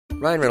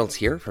Ryan Reynolds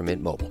here from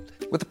Mint Mobile.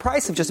 With the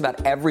price of just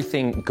about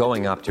everything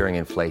going up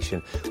during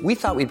inflation, we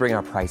thought we'd bring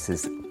our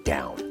prices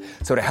down.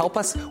 So to help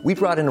us, we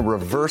brought in a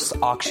reverse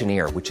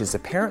auctioneer, which is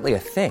apparently a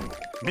thing.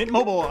 Mint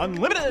Mobile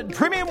Unlimited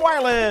Premium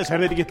Wireless. How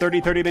to get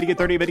 30, 30, bit to get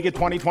 30, bit to get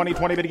 20, 20,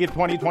 20, bit to get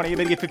 20, 20,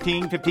 bit to get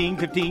 15, 15,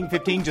 15,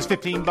 15, just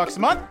 $15 a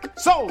month?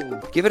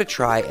 Sold! Give it a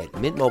try at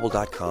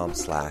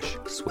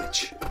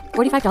mintmobile.com/switch.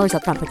 $45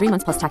 up front for 3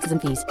 months plus taxes and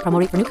fees. Promo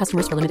rate for new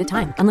customers for limited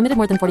time. Unlimited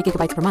more than 40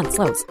 gigabytes per month.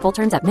 Slows full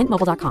terms at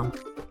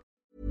mintmobile.com.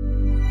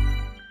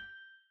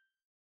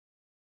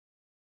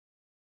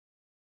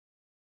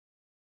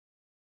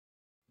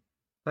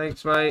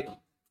 Thanks, mate.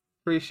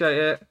 Appreciate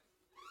it.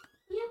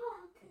 You're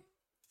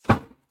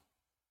welcome.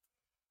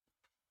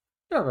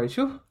 Yeah,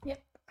 Rachel.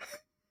 Yep.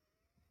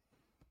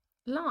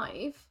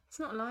 Live? It's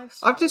not a live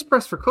stream. I've just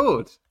pressed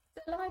record. Is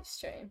it a live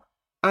stream?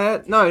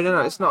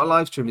 No. It's not a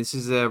live stream. This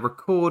is a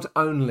record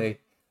only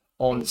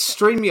on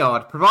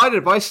StreamYard,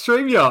 provided by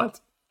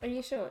StreamYard. Are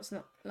you sure it's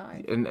not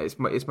live? And it's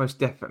most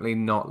definitely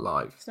not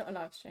live. It's not a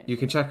live stream. You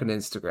can check on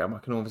Instagram. I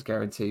can almost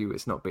guarantee you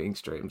it's not being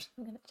streamed.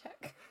 I'm going to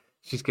check.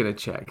 She's going to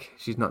check.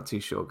 She's not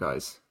too sure,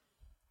 guys.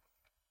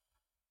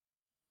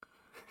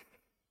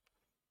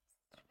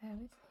 Bear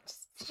with me.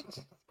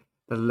 Just...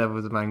 The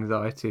levels of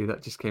anxiety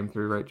that just came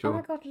through, Rachel. Oh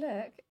my god,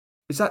 look.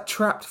 Is that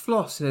trapped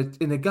floss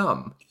in a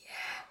gum?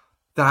 Yeah.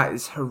 That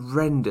is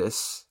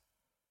horrendous.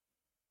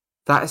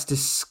 That is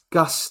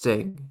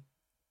disgusting.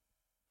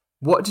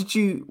 Why did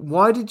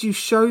you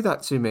show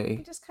that to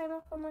me? It just came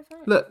up on my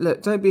phone.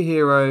 Look, don't be a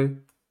hero.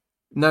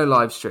 No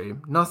live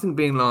stream. Nothing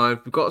being live.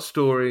 We've got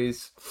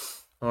stories.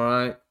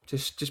 Alright?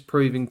 Just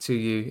proving to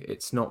you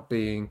it's not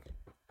being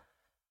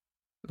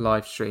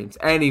live streamed.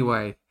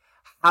 Anyway,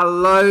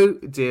 hello,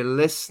 dear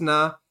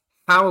listener.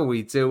 How are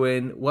we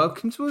doing?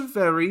 Welcome to a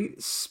very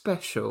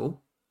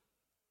special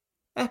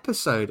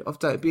episode of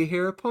Don't Be a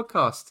Hero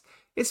podcast.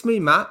 It's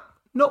me, Matt,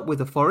 not with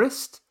a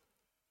Forest,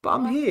 but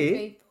I'm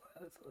here.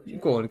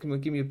 Go on,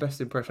 give me your best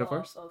impression of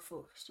Forest.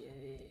 Forest,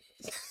 yes.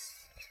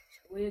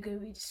 We're going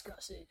to be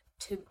discussing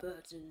Tim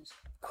Burton's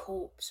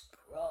Corpse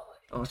Bride.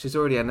 Oh, she's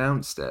already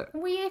announced it.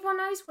 Everyone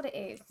knows what it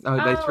is. Oh,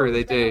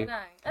 they do.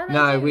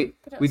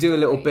 We do a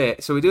little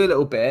bit. So we do a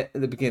little bit at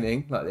the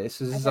beginning, like this.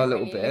 So this is our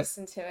little bit.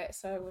 Listen to it,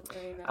 so I wouldn't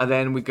really know. And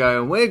then we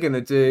go, and we're gonna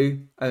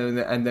do,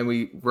 and then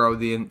we roll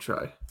the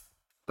intro.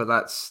 But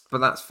that's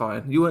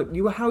fine. How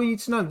are you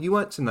to know? You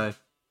weren't to know.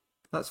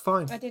 That's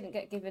fine. I didn't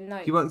get given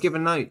notes. You weren't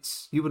given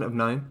notes. You wouldn't have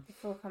known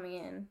before coming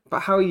in.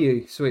 But how are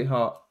you,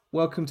 sweetheart?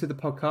 Welcome to the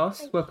podcast.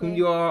 Thank Welcome. you.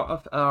 You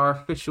are our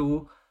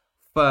official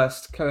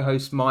first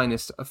co-host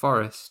minus a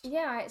Forest.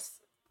 Yeah,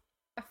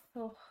 I've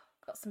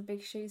got some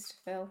big shoes to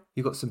fill.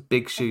 You've got some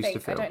big shoes to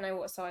fill. I don't know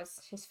what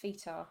size his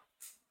feet are.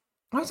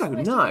 I don't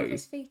What know.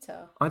 his feet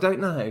are. I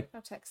don't know.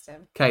 I'll text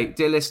him. Okay,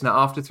 dear listener,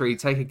 after 3,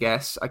 take a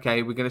guess.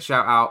 Okay, we're going to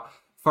shout out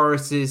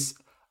Forest's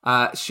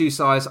shoe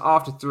size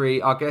after 3.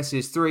 Our guess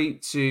is 3,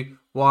 2,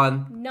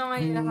 1.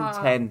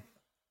 9.5. 10.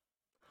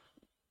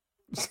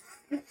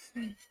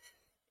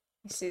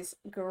 This is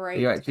great.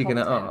 Are you actually going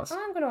to content. ask?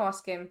 I'm going to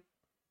ask him.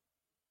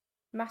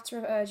 Matter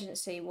of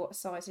urgency, what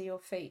size are your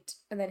feet?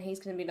 And then he's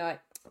going to be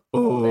like,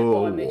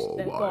 then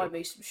buy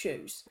me some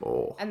shoes.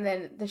 Oh. And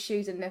then the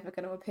shoes are never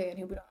going to appear, and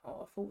he'll be like, I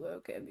thought they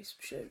were getting me some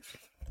shoes.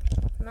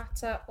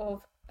 Matter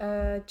of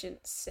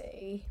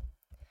urgency.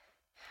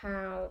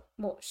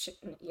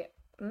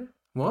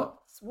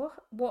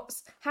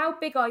 What's how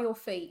big are your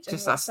feet? And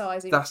Just what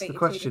size are your that's feet? the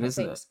question,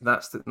 isn't things. it?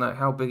 That's the no.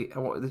 How big?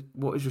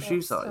 What is your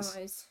shoe size?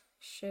 Size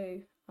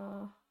shoe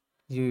are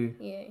You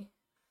you?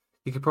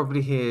 could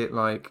probably hear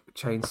like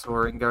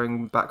chainsawing going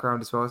in the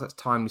background as well. That's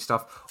timely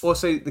stuff.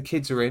 Also, the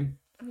kids are in.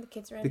 The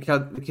kids are in. The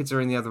kids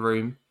are in the other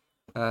room.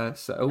 There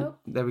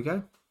we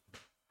go.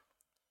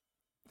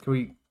 Can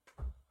we?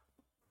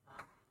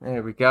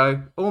 There we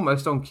go.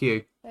 Almost on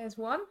cue. There's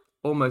one.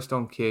 Almost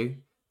on cue.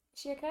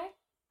 Is she okay?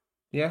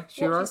 Yeah, she What's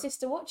your alright?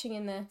 sister watching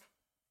in there?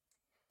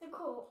 The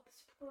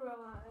Corpse Bride.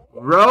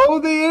 Roll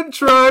the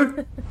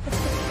intro.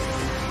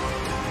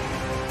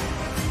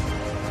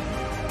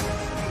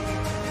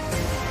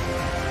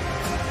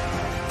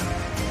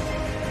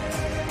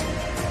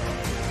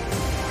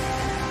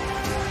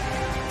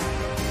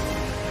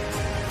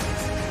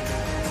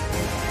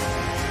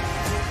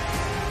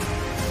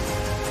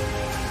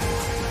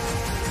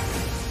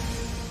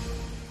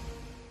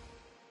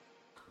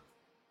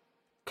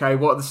 Okay,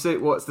 what's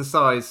the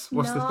size?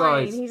 What's 9. the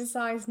size? He's a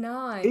size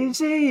 9. Is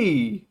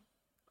he?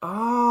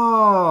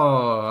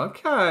 Oh,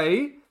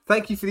 okay.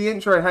 Thank you for the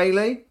intro,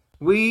 Hayley.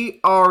 We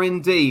are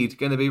indeed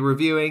going to be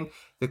reviewing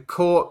The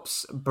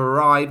Corpse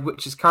Bride,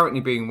 which is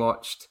currently being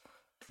watched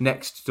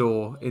next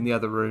door in the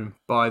other room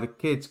by the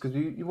kids, because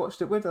you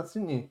watched it with us,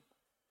 didn't you?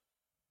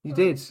 You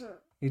did.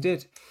 You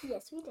did.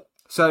 Yes, we did.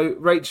 So,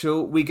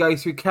 Rachel, we go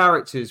through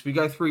characters, we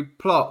go through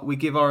plot, we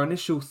give our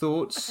initial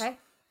thoughts. Okay.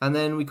 And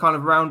then we kind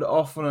of round it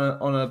off on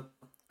a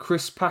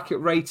crisp packet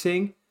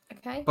rating.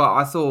 Okay. But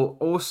I thought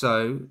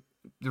also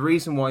the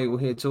reason why you're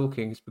here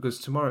talking is because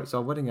tomorrow it's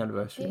our wedding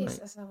anniversary, It mate. is.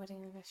 That's our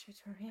wedding anniversary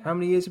tomorrow. Yeah. How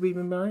many years have we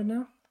been married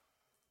now?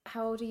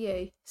 How old are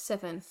you?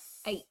 7,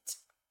 8.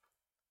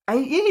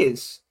 8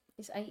 years?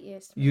 It's 8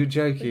 years. You're We've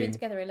been joking.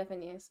 together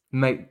 11 years.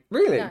 Mate,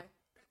 really? No.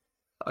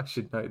 I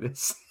should know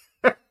this.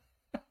 We've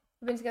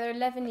been together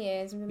 11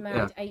 years and we've been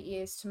married 8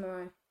 years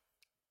tomorrow.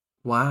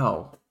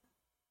 Wow.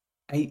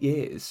 8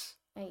 years.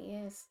 8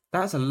 years,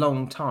 That's a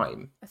long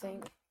time. I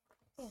think.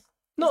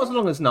 Not as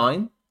long as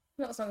 9.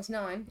 Not as long as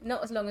 9.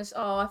 Not as long as...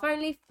 Oh, if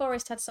only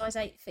Forrest had size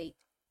 8 feet.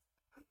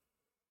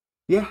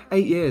 Yeah,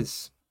 8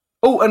 years.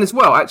 Oh, and as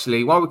well,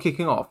 actually, while we're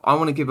kicking off, I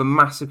want to give a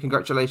massive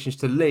congratulations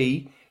to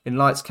Lee in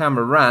Lights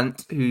Camera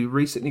Rant, who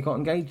recently got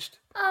engaged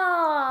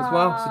Oh. as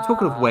well. So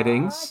talking of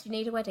weddings... Do you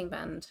need a wedding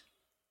band?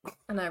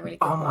 I know, really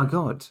good Oh my one.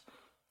 God.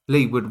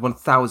 Lee would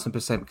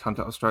 1000% come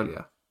to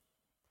Australia.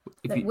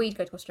 No, we'd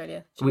go to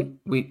Australia. should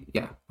we?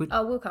 We'll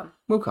We'll come.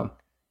 come.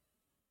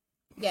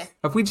 Yeah,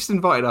 Have we just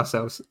invited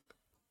ourselves?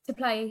 to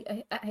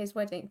play at his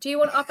wedding. Do you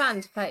want our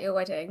band to play at your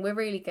wedding? We're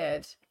really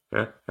good.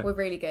 We're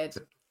really good.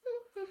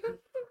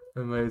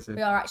 Amazing.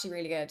 We are actually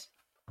really good.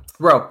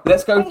 Well,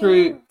 let's go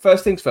through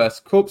first things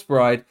first. Corpse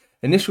Bride,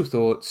 initial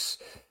thoughts.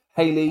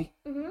 Hayley,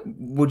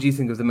 what do you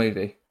think of the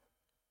movie?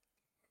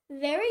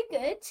 Very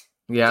good.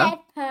 Yeah? Dead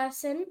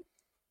person.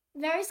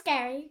 Very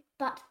scary,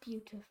 but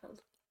beautiful.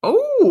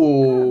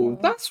 Oh,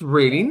 that's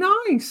really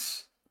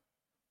nice.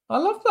 I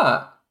love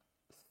that.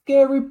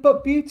 Scary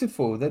but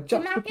beautiful. They're The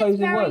maggot's juxtaposing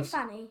very words.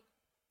 funny.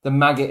 The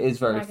maggot is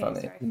very Maggot is funny.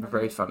 very funny.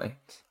 Very funny.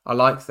 I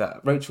like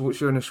that. Rachel, what's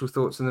your initial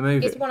thoughts on the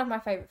movie? It's one of my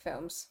favourite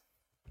films.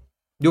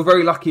 You're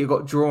very lucky it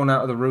got drawn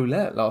out of the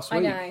roulette last week.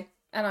 I know,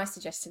 and I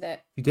suggested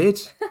it. You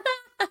did.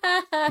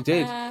 You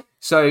did.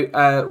 So,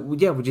 yeah,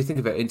 what do you think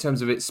of it in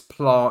terms of its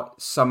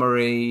plot,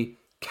 summary,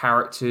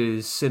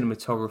 characters,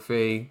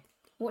 cinematography?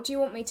 What do you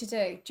want me to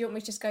do? Do you want me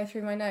to just go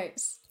through my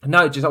notes?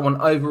 No, just I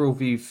want overall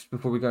view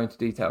before we go into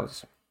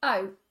details.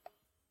 Oh,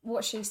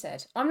 what she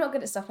said. I'm not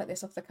good at stuff like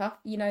this off the cuff.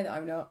 You know that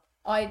I'm not.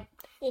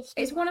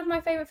 It's one of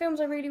my favourite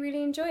films. I really,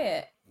 really enjoy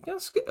it.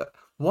 That's good.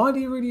 Why do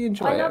you really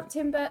enjoy I it? love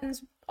Tim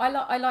Burton's. I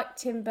like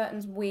Tim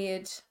Burton's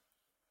weirdness.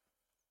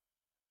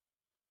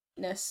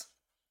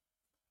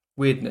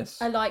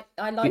 Weirdness. I like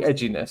the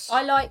edginess.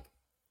 I like.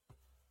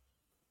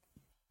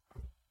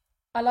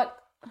 What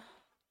are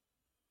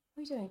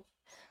you doing?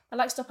 I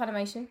like stop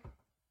animation.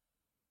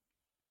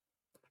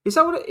 Is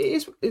that what it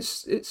is?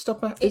 It's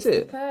stop. It's Is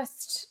it? the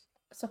first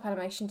stop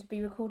animation to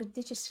be recorded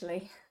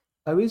digitally.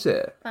 Oh, is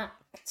it?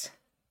 Fact.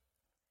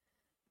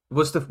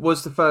 Was the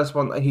first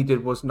one that he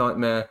did was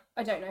Nightmare?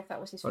 I don't know if that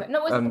was his first.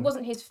 No, it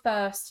wasn't his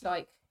first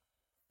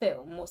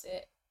film, was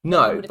it?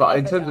 No, would have but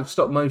in ever terms done. of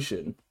stop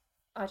motion,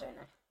 I don't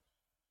know.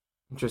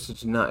 interested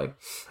to know.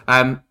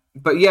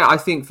 But yeah, I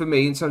think for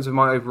me, in terms of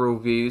my overall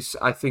views,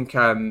 I think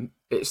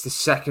it's the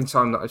second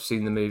time that I've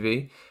seen the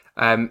movie.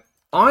 When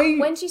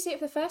did you see it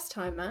for the first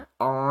time, Matt?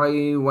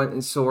 I went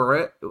and saw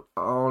it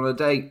on a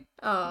date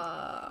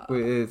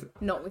with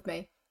Not with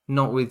me.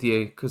 not with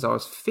you because I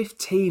was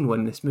 15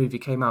 when this movie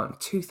came out in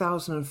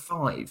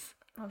 2005.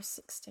 I was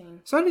 16.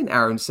 It's only an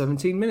hour and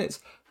 17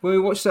 minutes. We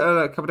watched it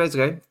a couple of days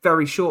ago.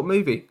 Very short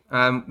movie,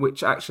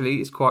 which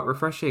actually is quite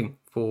refreshing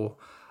for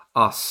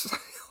us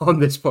on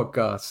this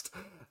podcast.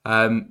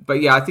 But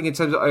yeah, I think in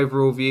terms of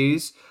overall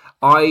views,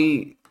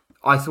 I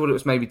thought it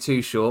was maybe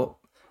too short,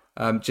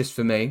 just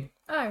for me.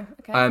 Oh,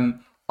 okay.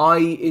 I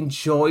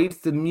enjoyed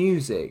the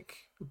music,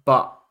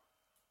 but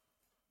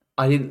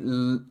I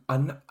didn't.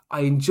 I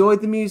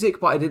enjoyed the music,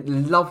 but I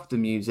didn't love the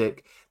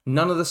music.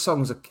 None of the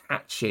songs are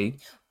catchy.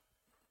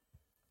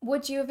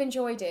 Would you have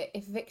enjoyed it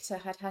if Victor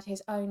had had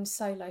his own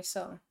solo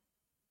song?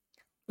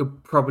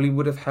 It probably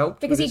would have helped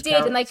Because with he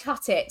his did, and they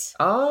character. cut it.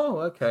 Oh,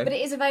 okay. But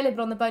it is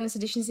available on the bonus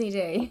edition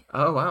CD.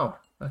 Oh, wow.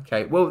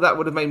 Okay. Well, that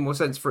would have made more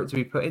sense for it to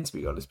be put in, to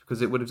be honest,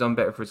 because it would have done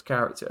better for his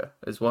character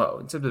as well.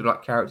 In terms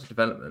of character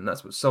development,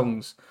 that's what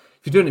songs.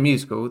 If you're doing a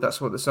musical,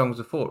 that's what the songs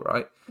are for,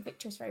 right?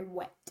 Victor is very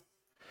wet.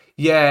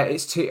 Yeah,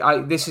 it's too.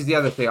 This is the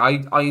other thing.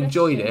 I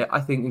enjoyed it.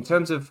 I think in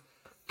terms of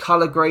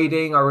color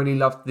grading, I really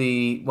loved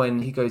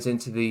when he goes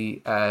into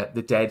the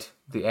dead,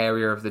 the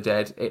area of the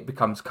dead. It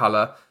becomes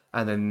color,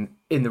 and then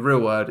in the real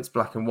world, it's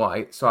black and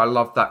white. So I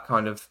love that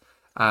kind of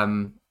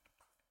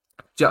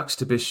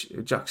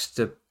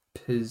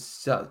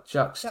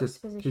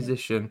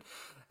juxtaposition.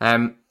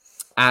 And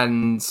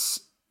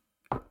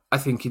I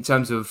think in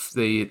terms of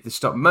the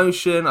stop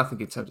motion, I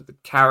think in terms of the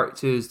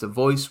characters, the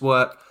voice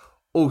work,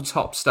 all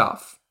top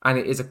stuff. And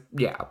it is a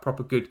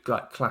proper good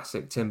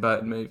classic Tim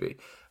Burton movie.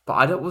 But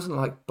I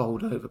wasn't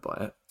bowled over by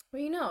it. Were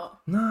you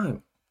not?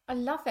 No. I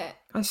love it.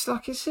 It's all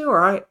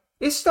right.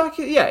 It's all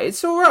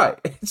right.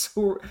 It's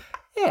all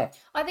yeah.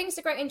 I think it's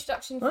a great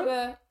introduction Right.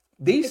 for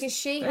These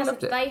because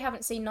they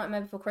haven't seen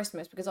Nightmare Before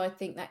Christmas because I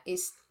think that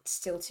is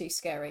still too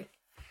scary.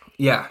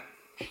 Yeah.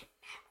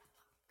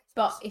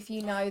 But if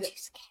you know that,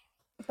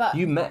 but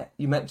You met Jack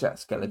you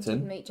Skellington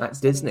did meet Jack at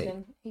Disney.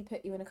 Skellington. He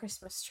put you in a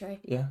Christmas tree.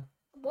 Yeah,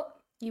 What?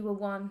 You were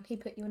one. He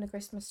put you in a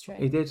Christmas tree,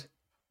 he did.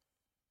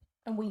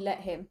 and we let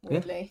him.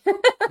 Weirdly,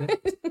 Yeah,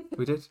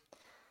 we did.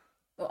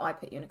 well, I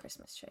put you in a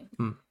Christmas tree.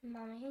 Mummy,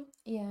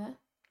 Yeah,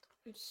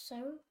 I'm so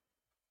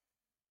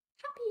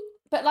happy.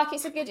 but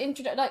it's a good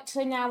intro.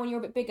 So now when you're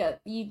a bit bigger,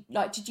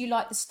 did you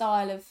like the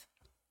style of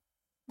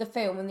the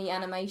film and the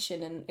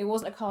animation, and it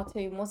wasn't a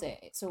cartoon, was it?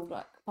 It's all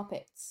like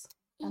puppets.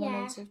 Yeah,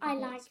 Animated I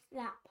puppets. like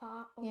that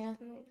part of Yeah.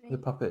 the movie. The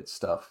puppet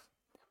stuff.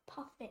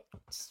 Puppet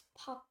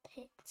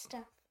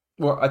stuff.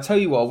 Well, I tell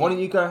you what, why don't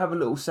you go have a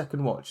little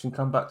second watch and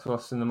come back to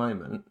us in a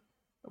moment.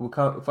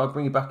 If I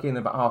bring you back in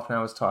about half an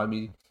hour's time,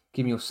 you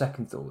give me your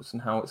second thoughts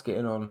and how it's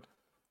getting on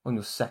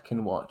your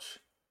second watch.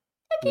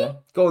 Okay. Yeah,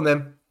 go on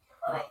then.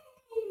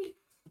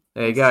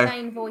 There you go.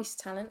 Insane voice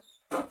talent.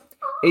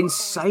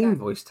 Insane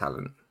voice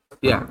talent.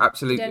 Yeah,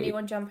 absolutely. Did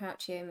anyone jump out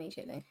to you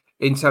immediately?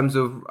 In terms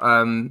of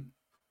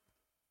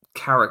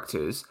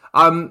characters,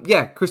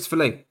 yeah, Christopher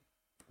Lee.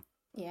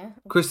 Yeah.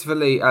 Christopher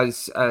Lee,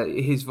 as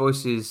his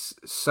voice is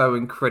so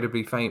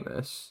incredibly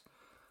famous,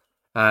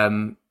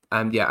 and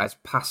yeah, as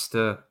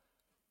Pastor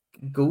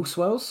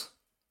Galswells,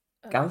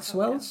 but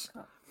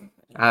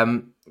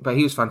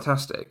he was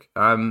fantastic.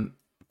 Joanna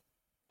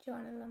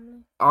Lumley.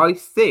 I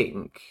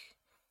think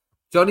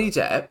Johnny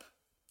Depp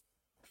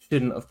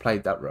shouldn't have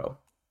played that role.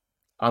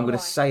 I'm going to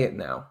Why? say it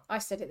now. I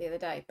said it the other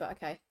day, but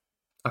okay.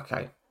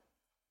 Okay.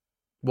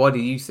 Why do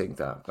you think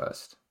that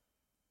first?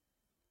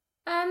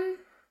 I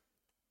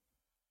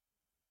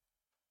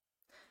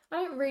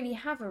don't really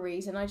have a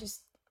reason.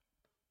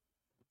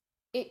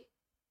 It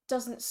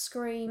doesn't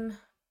scream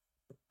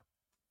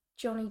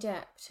Johnny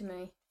Depp to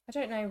me. I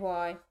don't know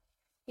why.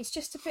 It's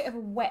just a bit of a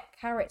wet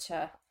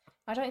character.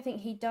 I don't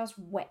think he does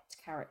wet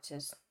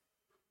characters.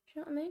 Do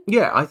you know what I mean?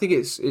 Yeah, I think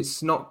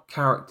it's not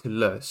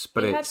characterless,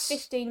 but he it's had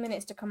 15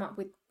 minutes to come up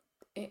with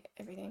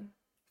everything.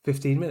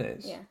 15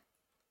 minutes. Yeah.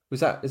 Is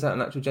that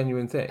an actual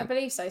genuine thing? I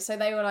believe so. So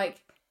they were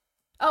like,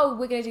 "Oh,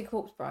 we're going to do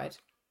Corpse Bride."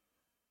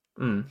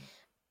 Mm.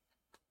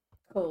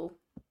 Cool.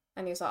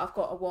 And he was like, "I've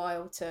got a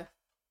while to."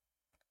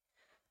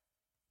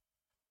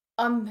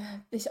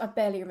 I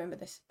barely remember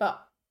this,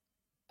 but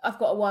I've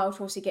got a while to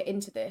obviously get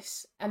into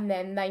this. And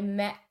then they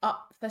met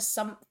up for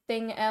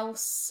something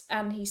else,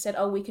 and he said,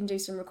 "Oh, we can do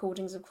some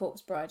recordings of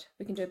Corpse Bride.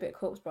 We can do a bit of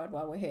Corpse Bride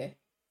while we're here."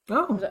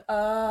 I was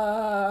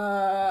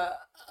Oh.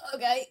 like,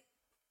 okay.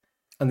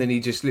 And then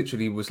he just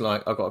literally was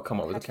like, I've got to come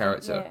up with a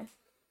character. Yeah.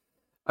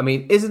 I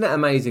mean, isn't it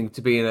amazing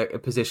to be in a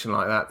position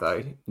like that,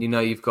 though? You know,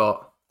 you've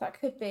got That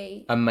could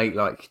be a mate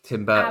like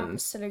Tim Burton.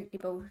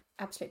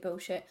 absolute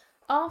bullshit.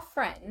 Our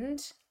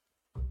friend,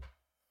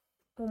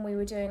 when we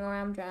were doing our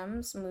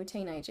Amdrams when we were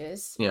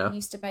teenagers, Yeah.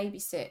 used to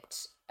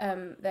babysit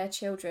their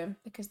children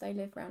because they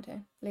lived around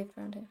here.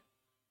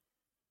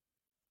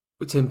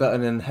 With Tim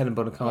Burton and Helen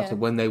Bonham Carter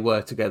Yeah. when they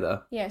were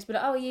together. Yes, but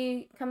are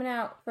you coming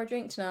out for a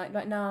drink tonight?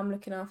 Like, no, I'm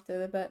looking after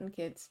the Burton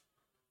kids.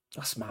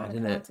 That's mad,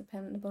 Looking isn't it?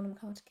 after the Bonham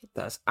Carter kids.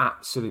 That's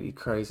absolutely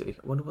crazy.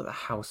 I wonder what the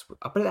house...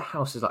 I bet the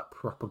house is like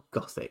proper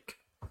gothic.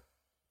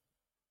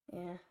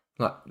 Yeah,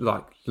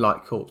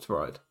 Like Corpse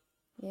Bride.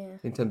 yeah.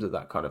 In terms of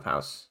that kind of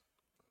house.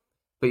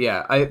 But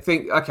yeah, I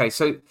think... Okay,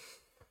 so...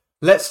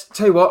 Let's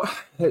tell you what.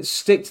 Let's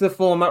stick to the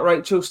format,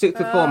 Rachel. Stick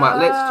to the format.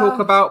 Let's talk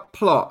about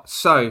plot.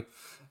 So...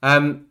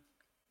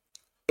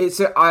 It's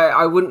a,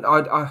 I wouldn't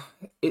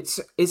it's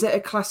is it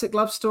a classic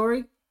love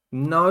story?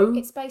 No.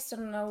 It's based on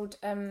an old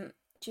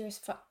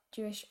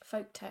Jewish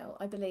folk tale,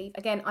 I believe.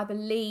 Again, I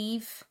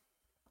believe.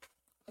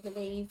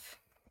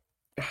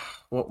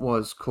 What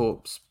was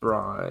Corpse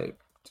Bride?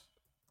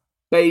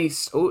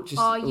 Based.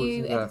 Are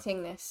you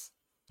editing this?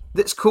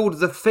 That's called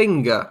The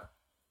Finger.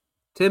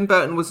 Tim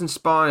Burton was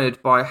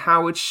inspired by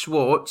Howard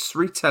Schwartz's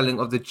retelling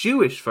of the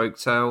Jewish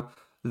folktale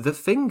The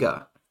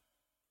Finger.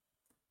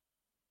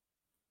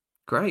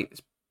 Great.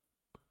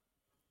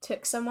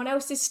 Took someone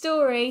else's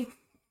story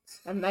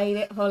and made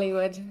it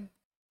Hollywood.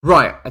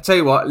 Right, I tell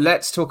you what,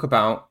 let's talk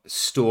about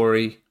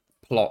story,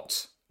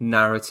 plot,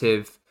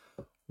 narrative.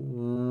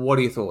 What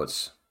are your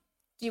thoughts?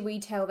 Do we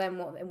tell them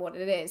what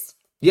it is?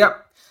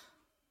 Yep.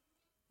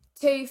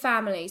 Two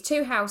families,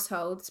 two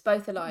households,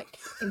 both alike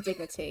in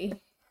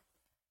dignity.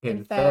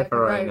 In Fair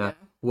Verona,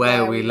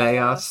 where we lay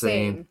our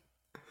scene.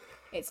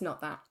 It's not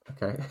that.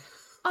 Okay.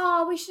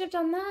 Oh, we should have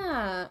done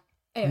that.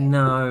 Anyway,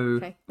 No.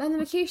 okay. Then the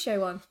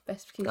Mercutio one.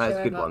 Best Mercutio That's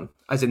a good ever. one.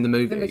 As in the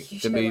movie. The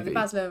Mercutio one, the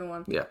Baz Luhrmann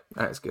one. Yeah,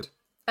 that's good.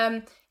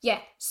 Yeah,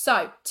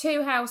 so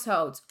two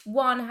households.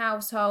 One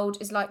household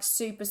is like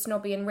super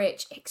snobby and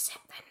rich,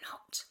 except they're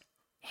not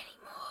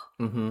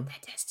anymore. Mm-hmm.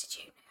 They're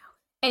destitute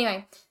now.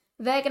 Anyway,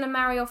 they're going to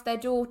marry off their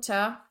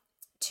daughter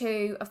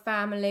to a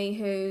family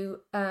who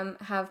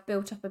have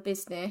built up a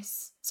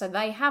business. So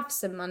they have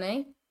some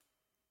money,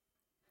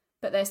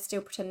 but they're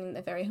still pretending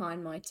they're very high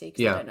and mighty because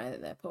they don't know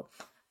that they're poor.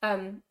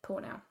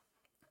 Poor now.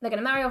 They're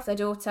going to marry off their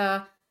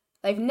daughter.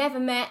 They've never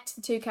met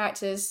the two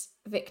characters,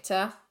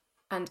 Victor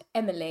and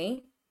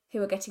Emily,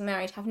 who are getting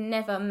married, have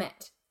never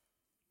met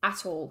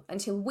at all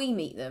until we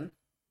meet them.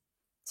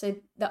 So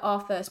our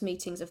first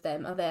meetings of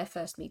them are their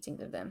first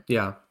meetings of them.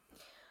 Yeah.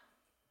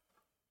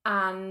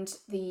 And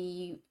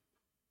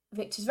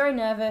Victor's very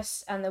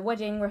nervous, and the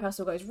wedding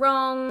rehearsal goes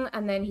wrong,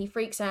 and then he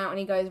freaks out and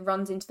he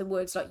runs into the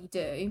woods like you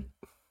do.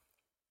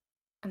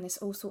 And there's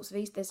all sorts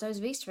of there's loads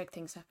of Easter egg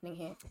things happening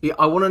here. Yeah,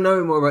 I want to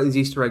know more about these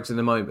Easter eggs in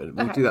a moment.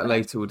 We'll Okay, do that okay.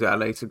 later. We'll do that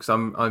later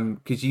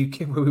because you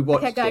when we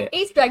watched Okay, go. it,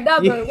 Easter egg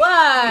number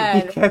one.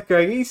 you kept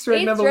going Easter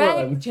egg number Easter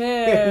egg one. two.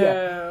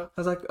 Yeah.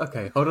 was like,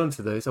 okay, hold on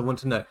to those. I want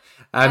to know.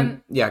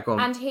 Yeah, go on.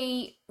 And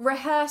he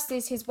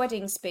rehearses his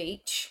wedding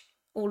speech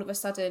all of a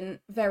sudden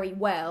very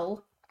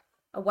well,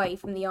 away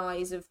from the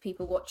eyes of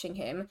people watching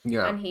him.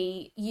 Yeah. And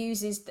he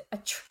uses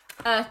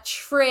a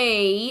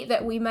tree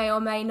that we may or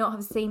may not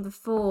have seen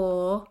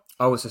before.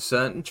 Oh, it's a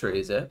certain tree,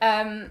 is it?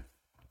 A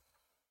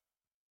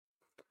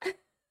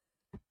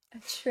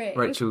tree.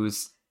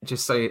 Rachel's,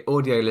 just so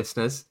audio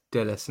listeners,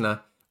 dear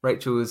listener,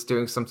 Rachel was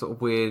doing some sort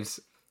of weird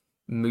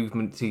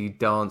movement-y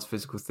dance,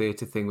 physical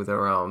theatre thing with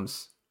her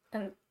arms.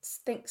 And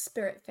think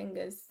spirit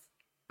fingers.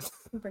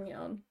 Bring it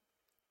on.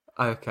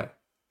 Okay.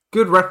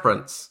 Good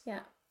reference. Yeah.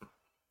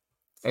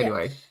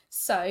 Anyway. Yeah.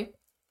 So,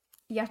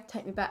 you have to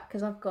take me back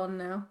because I've gone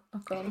now.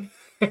 I've gone.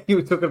 You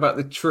were talking about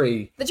the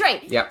tree. The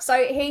tree. Yeah.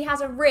 So he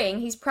has a ring.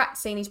 He's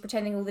practicing. He's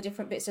pretending all the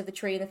different bits of the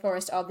tree in the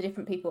forest are the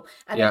different people.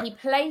 And then he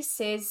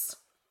places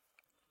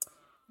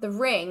the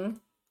ring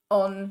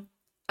on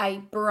a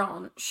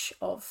branch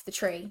of the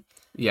tree.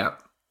 Yeah.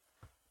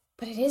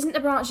 But it isn't the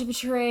branch of a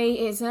tree.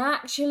 It's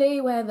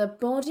actually where the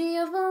body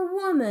of a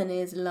woman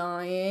is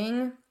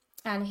lying.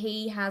 And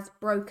he has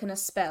broken a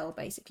spell,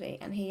 basically.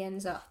 And he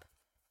ends up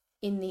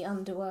in the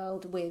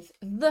underworld with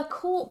the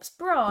corpse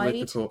bride.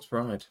 With the corpse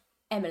bride.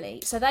 Emily.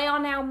 So they are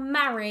now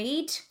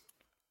married.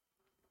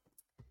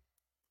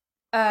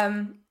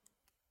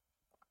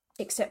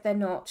 Except they're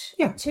not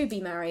to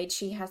be married.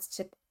 She has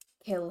to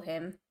kill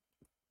him.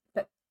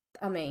 But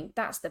I mean,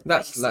 that's the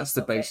that's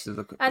the basis of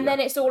the. And then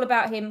it's all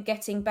about him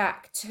getting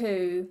back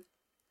to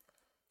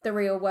the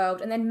real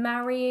world and then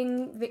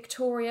marrying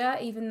Victoria,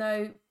 even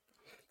though.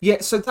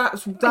 Yeah, so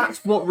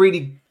that's what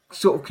really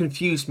sort of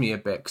confused me a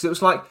bit, because it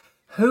was like,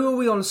 who are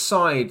we on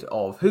side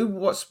of?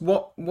 What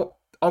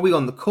are we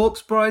on, the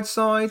corpse bride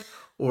side,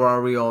 or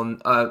are we on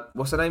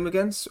what's her name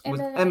again? Was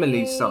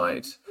Emily's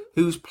side,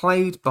 who's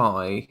played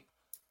by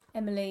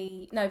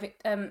Emily? No,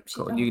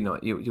 you know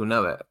it. You'll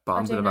know it, but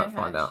I'm going to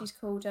find out. She's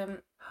called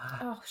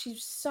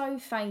she's so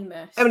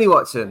famous. Emily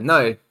Watson.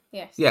 No.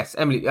 Yes,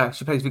 Emily.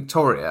 She plays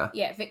Victoria.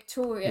 Yeah,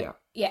 Victoria.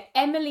 Yeah,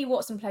 Emily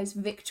Watson plays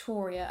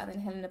Victoria, and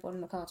then Helena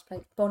Bonham Carter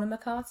plays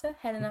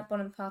Helena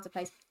Bonham Carter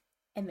plays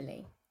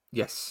Emily.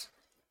 Yes.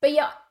 But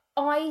yeah,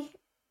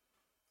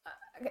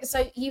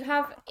 so you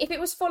have, if it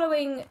was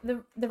following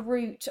the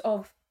route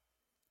of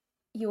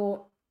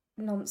your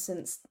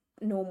nonsense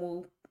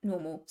normal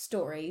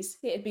stories,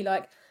 it'd be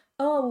like,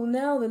 oh, well,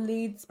 now the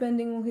lead's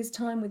spending all his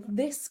time with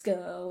this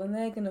girl and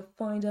they're going to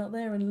find out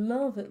they're in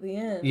love at the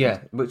end. Yeah,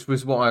 which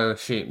was what I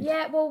assumed.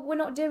 Yeah, well, we're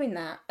not doing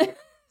that.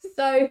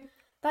 So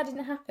that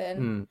didn't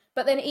happen.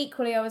 But then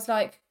equally, I was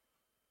like,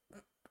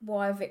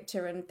 why are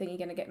Victor and Thingy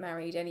going to get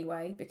married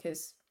anyway?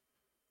 Because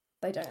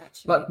they don't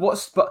actually.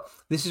 But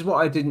this is what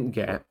I didn't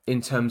get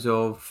in terms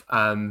of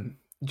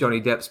Johnny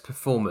Depp's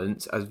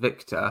performance as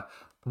Victor.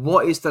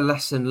 What is the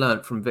lesson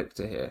learnt from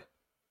Victor here?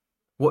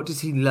 What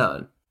does he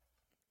learn?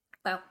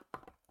 Well,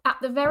 at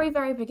the very,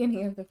 very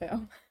beginning of the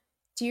film,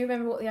 do you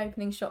remember what the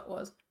opening shot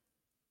was?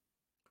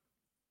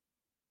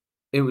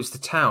 It was the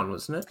town,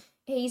 wasn't it?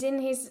 He's in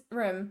his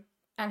room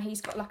and he's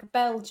got like a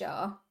bell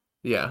jar.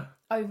 Yeah.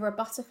 Over a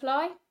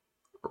butterfly.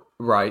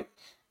 Right.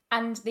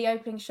 And the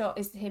opening shot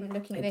is him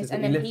looking at this,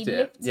 Doesn't and then he he lift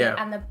lifts it? it, Yeah.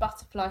 and the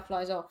butterfly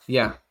flies off.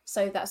 Yeah.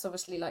 So that's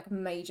obviously like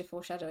major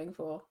foreshadowing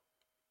for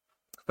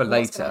For what's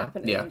later. gonna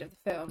happen at the end of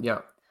the film. Yeah.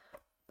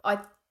 I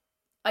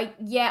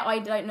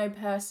don't know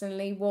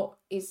personally what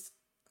is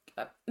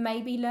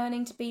maybe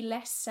learning to be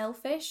less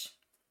selfish.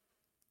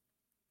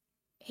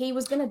 He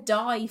was gonna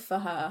die for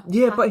her.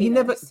 Yeah, but he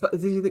never. happiness. But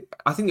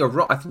I think you're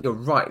right. I think you're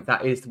right.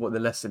 That is what the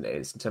lesson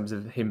is in terms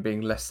of him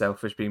being less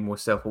selfish, being more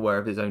self-aware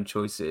of his own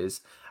choices,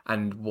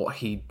 and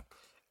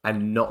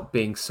not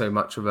being so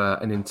much of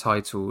an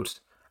entitled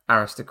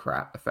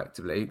aristocrat,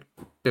 effectively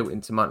built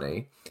into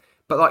money.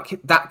 But like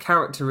that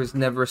character is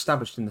never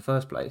established in the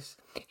first place.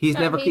 He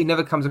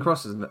never comes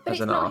across as But as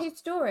it's an not arse. his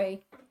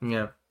story.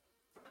 Yeah.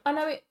 I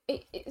know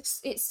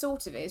it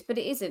sort of is, but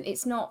it isn't.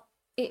 It's not.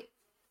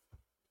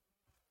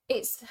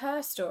 It's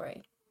her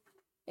story.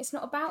 It's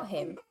not about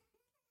him.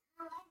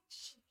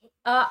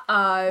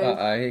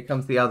 Here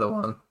comes the other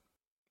one.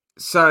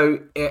 So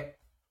I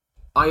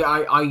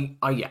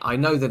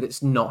know that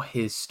it's not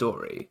his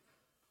story,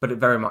 but it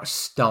very much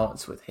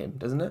starts with him,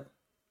 doesn't it?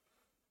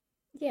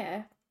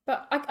 Yeah,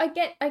 but I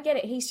get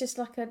it. He's just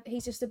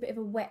a bit of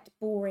a wet,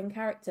 boring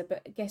character.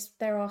 But I guess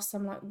there are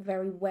some like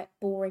very wet,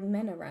 boring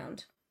men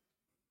around.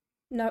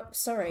 No,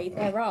 sorry,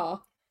 there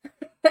are.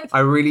 I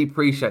really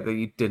appreciate that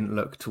you didn't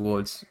look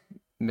towards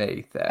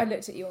me there. I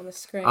looked at you on the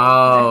screen.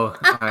 Oh,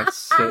 I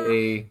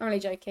see. I'm only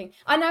joking.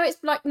 I know it's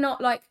like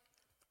not like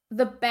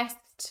the best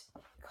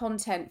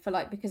content for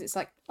like, because it's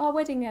like, oh,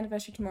 wedding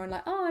anniversary tomorrow, and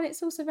like, oh, and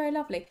it's also very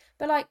lovely.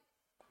 But like,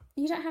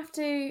 you don't have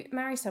to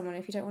marry someone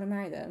if you don't want to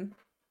marry them.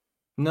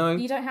 No.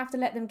 You don't have to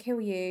let them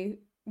kill you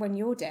when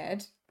you're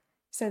dead,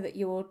 so that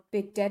your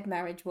big dead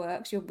marriage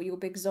works. Your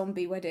big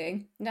zombie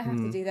wedding. You don't have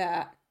to do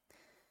that.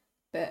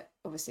 But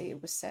obviously,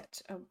 it was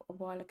set a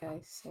while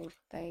ago, so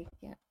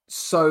yeah.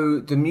 So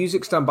the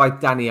music's done by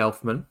Danny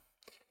Elfman.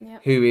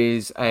 Yep. who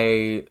is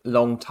a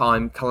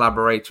long-time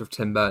collaborator of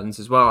Tim Burton's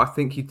as well. I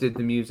think he did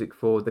the music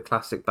for the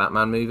classic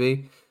Batman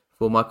movie,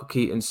 for Michael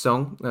Keaton's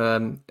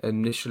song,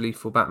 initially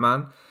for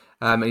Batman.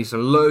 And he's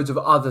done loads of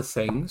other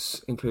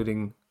things,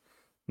 including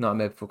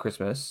Nightmare Before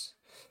Christmas.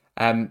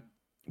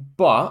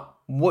 But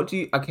what do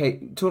you...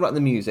 Okay, talk about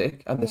the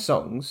music and the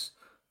songs.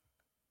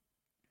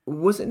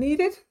 Was it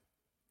needed?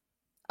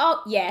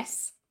 Oh,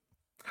 yes.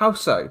 How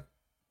so?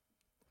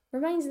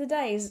 Remains of the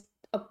Day is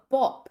a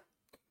bop.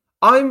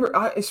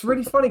 It's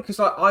really funny because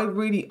I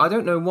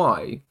don't know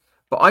why,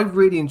 but I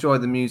really enjoy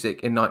the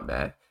music in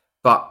Nightmare,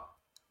 but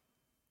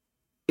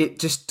it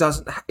just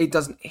doesn't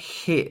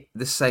hit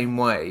the same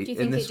way Do you in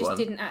think it this just one.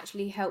 didn't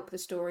actually help the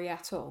story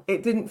at all?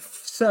 It didn't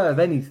serve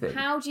anything.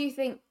 How do you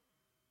think?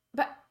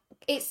 But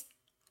it's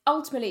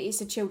ultimately it's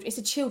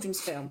a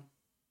children's film.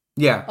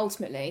 Yeah.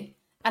 Ultimately,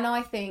 and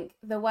I think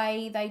the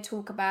way they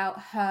talk about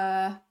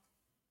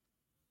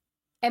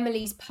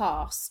Emily's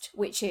past,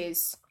 which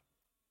is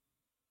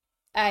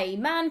a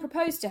man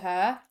proposed to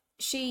her,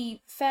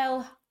 she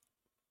fell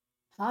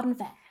hard and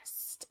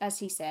fast, as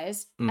he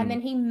says, and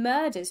then he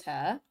murders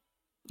her.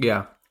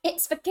 Yeah.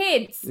 It's for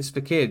kids. It's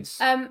for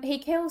kids. He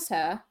kills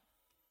her,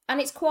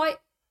 and it's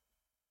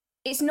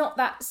not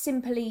that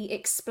simply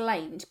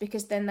explained,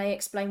 because then they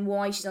explain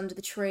why she's under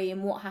the tree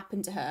and what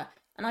happened to her.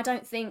 And I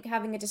don't think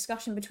having a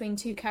discussion between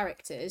two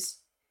characters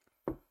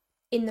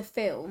in the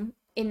film,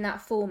 in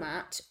that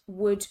format,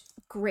 would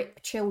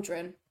grip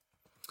children.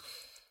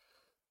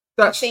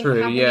 That's I think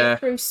true, having yeah. it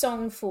through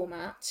song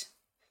format.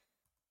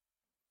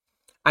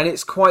 And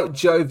it's quite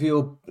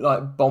jovial,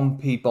 like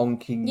bonky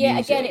music. Yeah,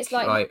 again, it's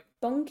like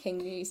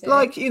bonking music.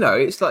 Like, you know,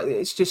 it's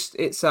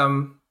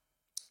bonking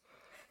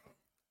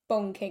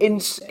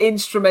music.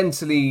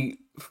 instrumentally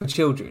for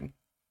children.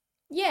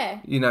 Yeah.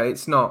 You know,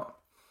 it's not.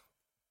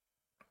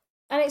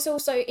 And it's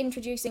also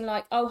introducing,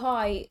 like, oh,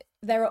 hi,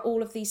 there are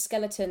all of these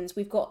skeletons.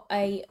 We've got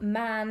a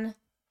man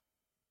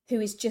who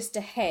is just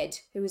a head,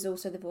 who is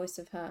also the voice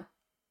of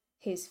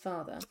his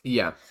father.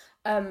 Yeah.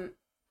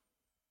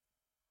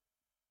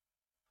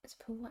 It's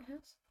Paul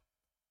Whitehouse?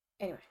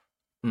 Anyway.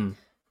 Mm.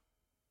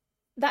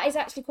 That is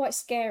actually quite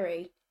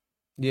scary.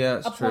 Yeah,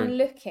 that's upon true.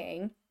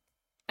 looking,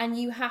 and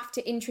you have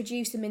to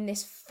introduce them in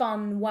this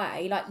fun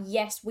way. Like,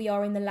 yes, we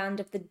are in the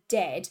land of the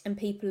dead, and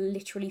people are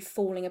literally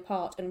falling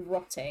apart and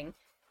rotting.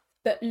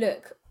 But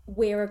look,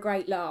 we're a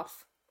great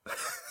laugh.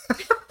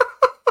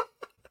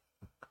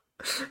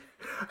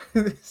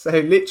 So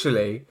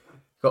literally,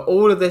 got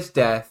all of this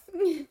death,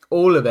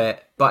 all of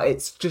it, but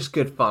it's just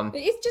good fun.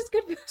 It's just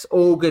good. It's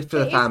all good for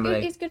the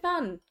family. It's good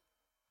fun.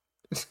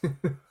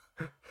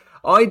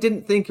 I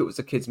didn't think it was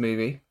a kids'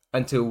 movie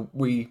until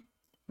we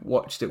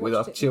watched it with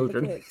our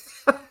children. It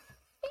is a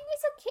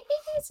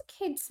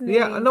kids' movie.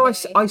 Yeah, no,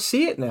 I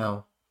see it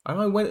now. And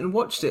I went and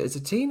watched it as a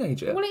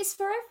teenager. Well, it's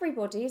for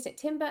everybody, is it?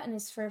 Tim Burton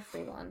is for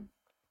everyone,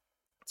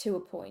 to a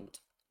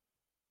point.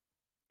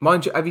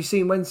 Mind you, have you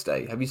seen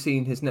Wednesday? Have you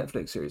seen his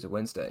Netflix series of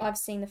Wednesday? I've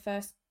seen the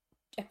first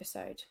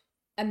episode,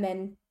 and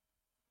then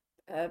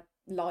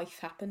life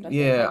happened. I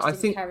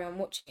just didn't carry on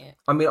watching it.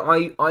 I mean,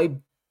 I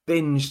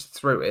binged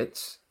through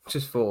it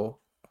just for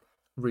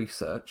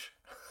research.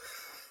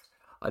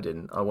 I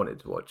didn't. I wanted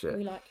to watch it.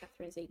 We like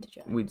Catherine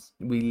Zeta-Jones.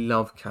 We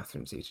love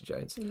Catherine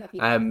Zeta-Jones. We love you,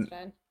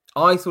 Catherine.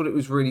 I thought it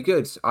was really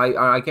good.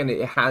 I again,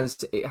 it has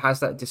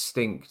that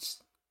distinct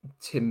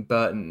Tim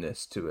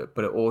Burton-ness to it,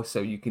 but it also,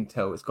 you can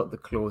tell it's got the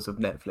claws of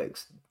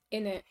Netflix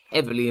In it.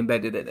 heavily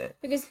embedded in it.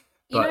 Because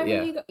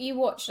when you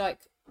watch,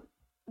 like,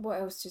 what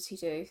else does he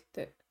do?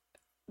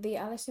 The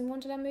Alice in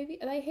Wonderland movie,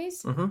 are they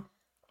his? Mm-hmm.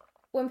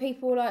 When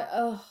people are like,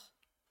 oh,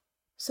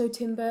 so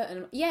Tim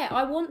Burton. Yeah,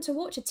 I want to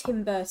watch a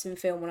Tim Burton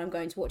film when I'm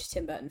going to watch a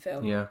Tim Burton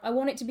film. Yeah. I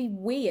want it to be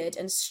weird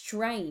and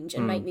strange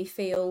and make me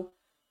feel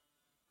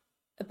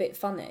a bit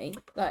funny.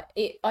 Like,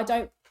 I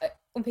don't,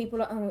 when people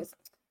are like, oh, it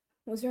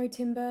was very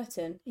Tim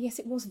Burton. Yes,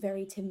 it was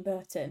very Tim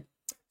Burton.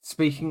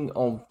 Speaking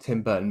of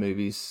Tim Burton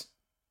movies,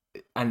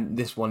 and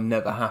this one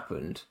never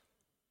happened,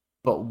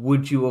 but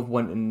would you have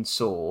went and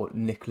saw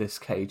Nicolas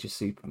Cage as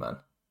Superman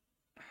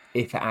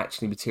if it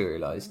actually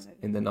materialised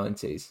in the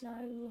 90s?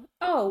 No.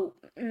 Oh,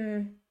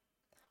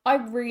 I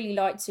really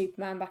liked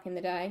Superman back in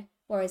the day,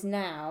 whereas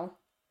now,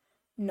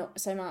 not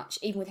so much.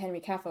 Even with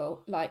Henry Cavill,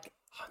 like,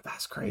 Oh,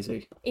 that's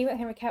crazy. even with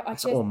Henry Cavill,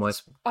 That's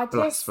almost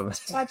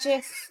blasphemous. I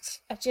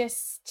just,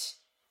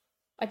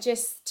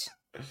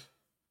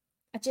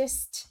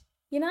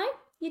 you know,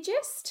 you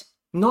just.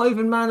 Not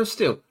even Man of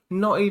Steel.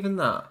 Not even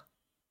that.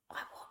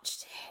 I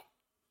watched it.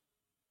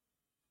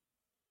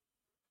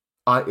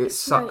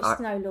 It's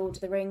no Lord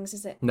of the Rings,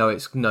 is it? No,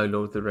 it's no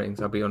Lord of the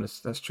Rings. I'll be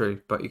honest, that's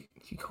true. But you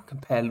can't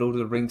compare Lord of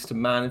the Rings to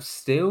Man of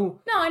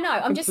Steel. No, I know.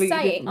 I'm just Completely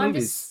saying. different I'm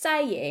movies. just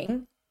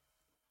saying.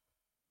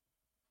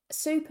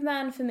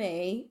 Superman for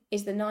me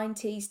is the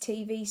 90s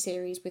TV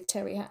series with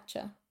Terry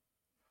Hatcher.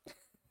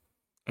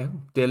 Oh,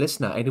 dear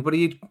listener,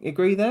 anybody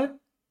agree there?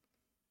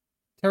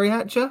 Terry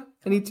Hatcher?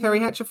 Any Terry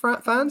Hatcher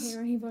fans?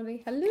 Hear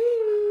anybody?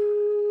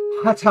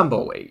 Hello. A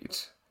tumbleweed.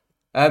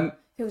 Who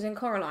was in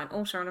Coraline,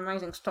 also an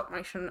amazing stop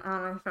motion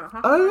animation.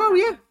 Oh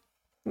yeah.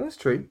 That's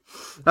true.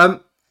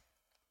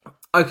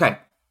 Okay.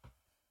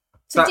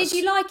 So did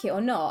you like it or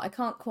not? I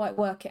can't quite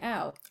work it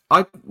out.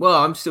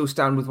 I'm still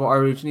standing with what I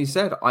originally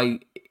said.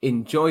 I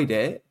enjoyed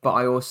it, but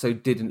I also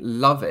didn't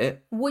love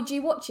it. Would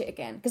you watch it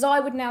again? Because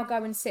I would now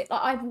go and sit.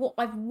 Like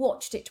I've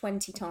watched it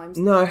 20 times.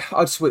 No,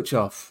 I'd switch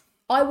off.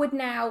 I would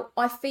now.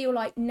 I feel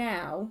like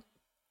now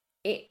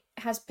it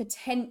has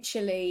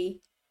potentially,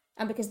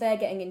 and because they're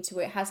getting into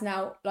it, has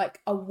now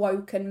like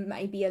awoken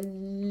maybe a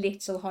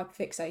little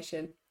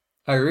hyperfixation.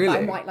 Oh really?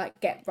 I might like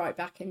get right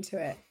back into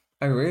it.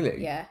 Oh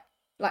really? Yeah.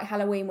 Like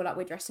Halloween,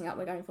 we're dressing up,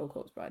 we're going for a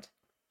corpse bride.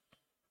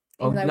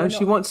 Oh no,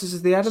 she wants us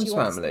as the Addams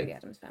family. The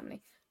Addams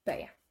family, but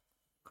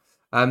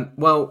yeah.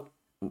 Well,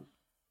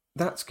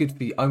 that's good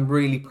for you. I'm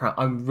really proud.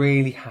 I'm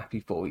really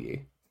happy for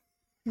you.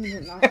 You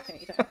didn't like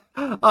it, you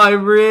don't.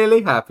 I'm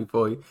really happy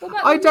for you.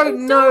 I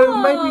don't know.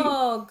 Maybe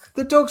Dog?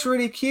 the dog's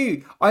really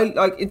cute. I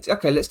like it.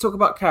 Okay, let's talk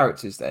about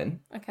characters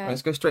then. Okay.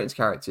 Let's go straight into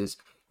characters.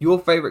 Your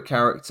favorite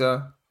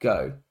character?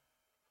 Go.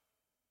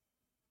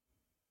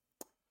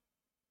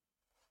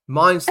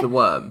 Mine's the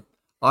worm.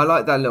 I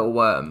like that little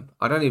worm.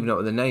 I don't even know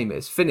what the name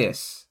is.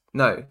 Phineas.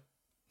 No.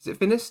 Is it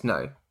Phineas?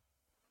 No.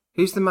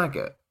 Who's the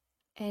maggot?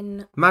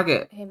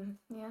 Maggot. Him,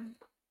 yeah.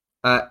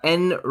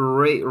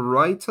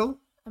 Enritel?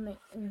 I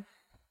mean,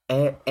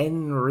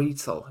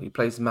 Enritel, who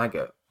plays the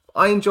maggot.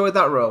 I enjoyed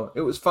that role.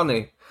 It was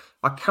funny.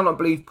 I cannot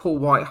believe Paul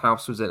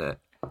Whitehouse was in it.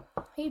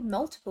 he had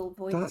multiple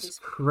voices. That's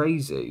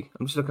crazy.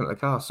 I'm just looking at the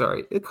cast.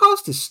 Sorry. The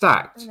cast is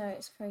stacked. I know,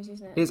 it's crazy,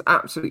 isn't it? It's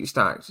absolutely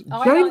stacked.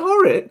 Oh, Jane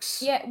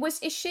Horrocks. Yeah,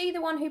 is she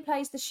the one who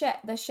plays the chef?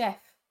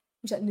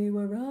 Who's like, new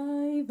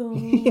arrival.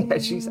 Yeah,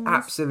 she's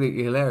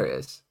absolutely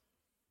hilarious.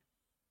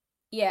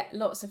 Yeah,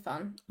 lots of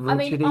fun.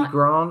 Richard E.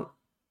 Grant,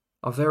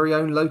 our very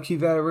own Loki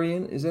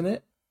variant, is in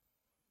it.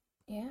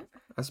 Yeah.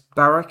 That's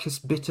Baracus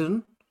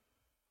Bitton.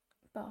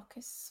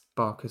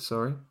 Barker,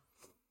 sorry.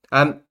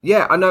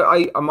 Yeah, I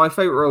know. My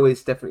favourite role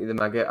is definitely the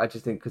maggot. I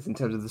just think because in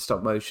terms of the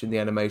stop motion, the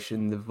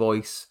animation, the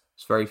voice,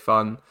 it's very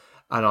fun,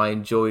 and I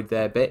enjoyed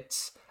their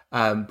bits.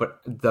 But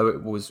though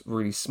it was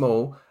really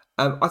small,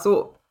 I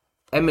thought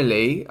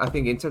Emily. I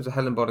think in terms of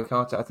Helen Bonham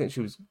Carter, I think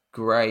she was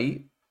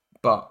great,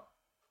 but.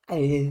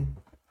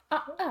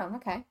 Oh,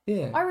 okay.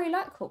 Yeah. I really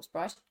like Corpse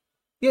Bride.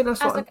 Yeah,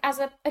 that's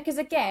because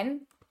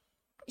again,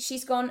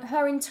 she's gone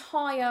her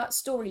entire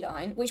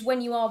storyline, which when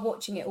you are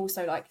watching it,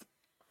 also like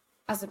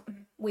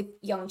with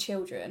young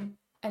children,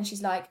 and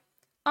she's like,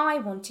 I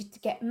wanted to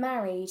get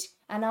married,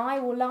 and I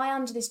will lie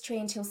under this tree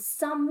until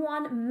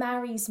someone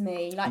marries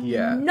me. Like,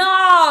 yeah.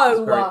 No,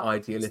 it's very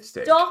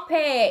idealistic. Stop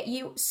it!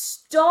 You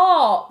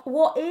stop.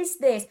 What is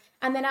this?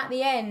 And then at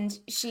the end,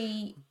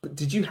 But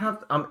did you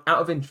have? I'm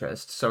out of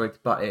interest. Sorry to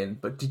butt in,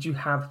 but did you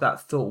have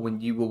that thought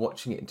when you were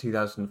watching it in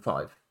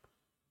 2005?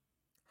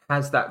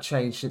 Has that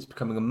changed since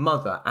becoming a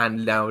mother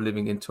and now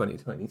living in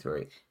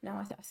 2023? No,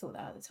 I thought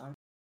that at the time.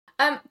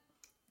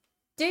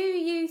 Do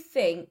you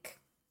think?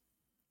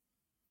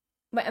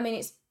 I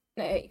mean,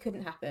 it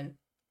couldn't happen,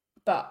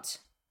 but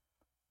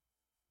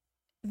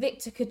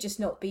Victor could just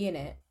not be in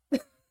it.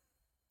 And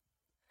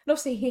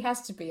obviously, he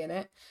has to be in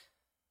it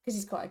because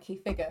he's quite a key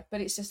figure.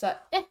 But it's just like,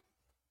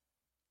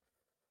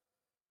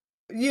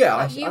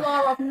 yeah, you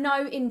are of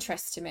no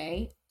interest to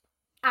me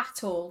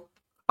at all.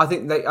 I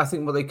think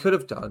what they could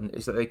have done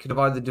is that they could have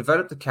either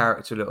developed the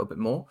character a little bit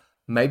more,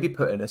 maybe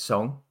put in a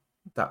song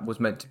that was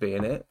meant to be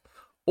in it,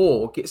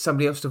 or get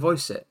somebody else to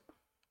voice it.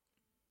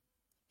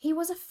 He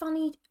was a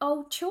funny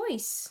old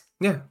choice.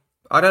 Yeah,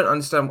 I don't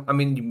understand. I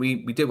mean, we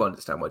do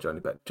understand why Johnny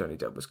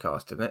Depp was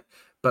cast in it,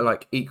 but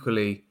like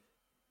equally,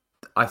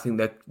 I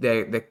think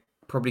there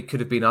probably could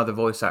have been other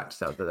voice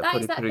actors out there. That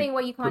is that thing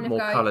where you kind of go,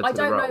 I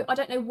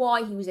don't know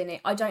why he was in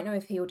it. I don't know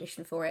if he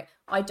auditioned for it.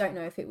 I don't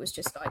know if it was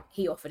just like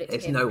he offered it to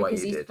him. There's no way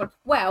he did.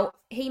 Well,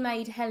 he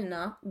made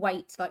Helena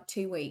wait like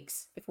 2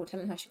 weeks before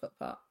telling her she got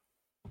the part.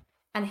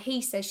 And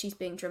he says she's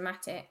being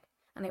dramatic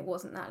and it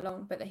wasn't that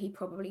long, but that he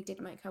probably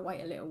did make her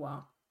wait a little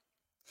while.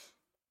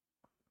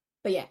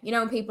 But yeah, you know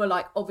when people are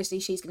like, obviously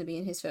she's going to be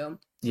in his film.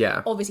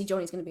 Yeah. Obviously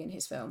Johnny's going to be in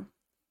his film.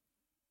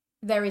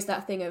 There is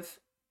that thing of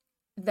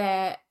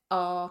there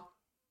are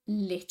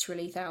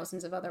literally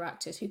thousands of other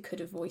actors who could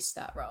have voiced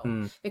that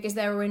role because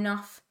there are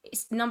enough.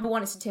 It's number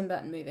one, it's a Tim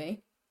Burton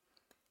movie.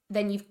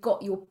 Then you've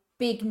got your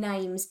big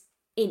names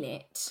in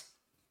it,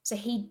 so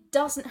he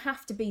doesn't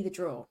have to be the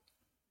draw.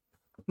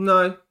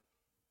 No,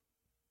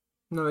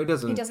 he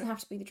doesn't. He doesn't have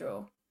to be the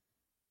draw.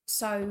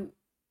 So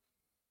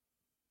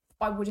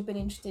I would have been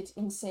interested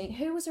in seeing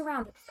who was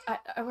around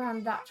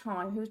that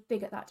time, who was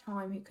big at that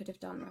time, who could have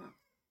done that.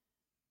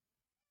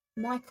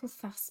 Michael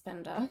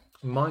Fassbender.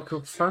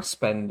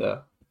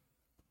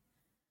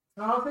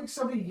 I think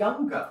somebody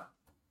younger.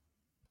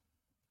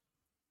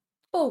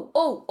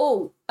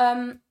 Robert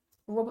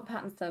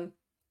Pattinson.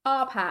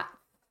 Our Pat.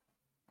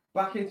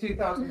 Back in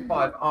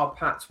 2005, our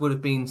Pats would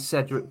have been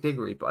Cedric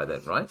Diggory by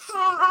then, right?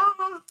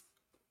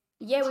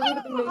 Yeah, we would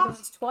have been moving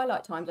into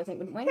Twilight Times, I think,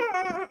 wouldn't we?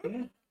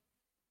 Yeah.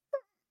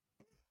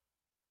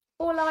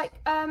 Or like,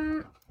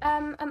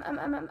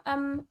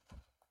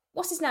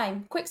 what's his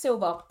name?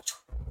 Quicksilver.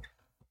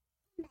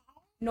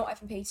 Not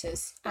Evan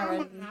Peters.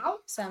 Aaron.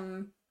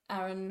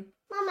 Aaron.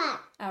 Mama.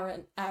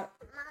 Aaron.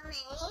 Mummy,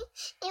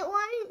 it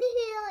won't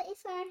heal if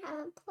I have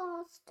a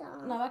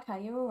plaster. No,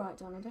 okay, you're all right,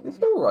 darling. Don't It's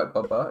worry. all right,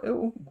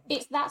 Bubba.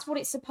 That's what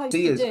it's supposed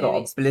Dia's to do. got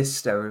It's a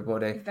blister,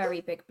 everybody. a very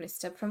big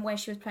blister from where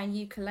she was playing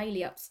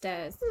ukulele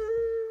upstairs.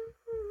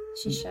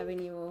 She's showing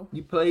you all.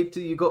 You played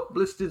till you got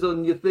blisters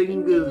on your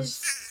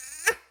fingers.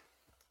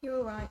 You're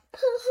all right.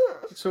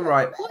 It's all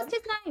right. What's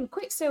his name?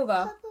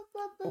 Quicksilver.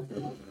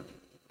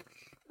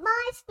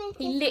 My speaker.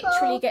 He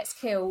literally gets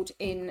killed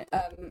in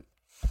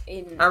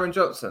Aaron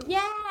Johnson.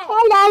 Yeah.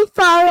 Hello,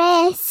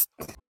 Forest.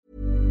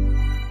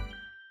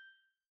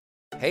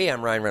 Hey,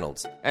 I'm Ryan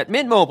Reynolds. At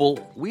Mint Mobile,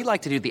 we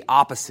like to do the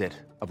opposite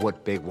of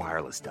what Big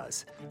Wireless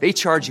does. They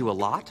charge you a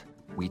lot,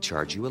 we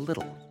charge you a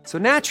little. So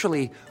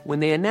naturally, when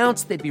they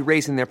announced they'd be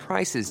raising their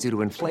prices due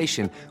to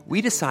inflation, we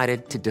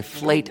decided to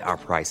deflate our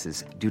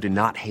prices due to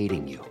not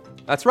hating you.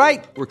 That's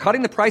right. We're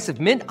cutting the price of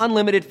Mint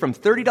Unlimited from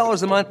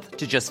 $30 a month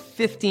to just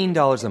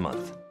 $15 a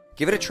month.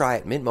 Give it a try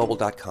at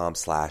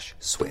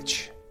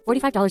mintmobile.com/switch.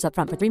 $45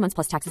 upfront for 3 months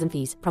plus taxes and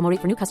fees. Promo rate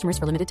for new customers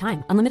for limited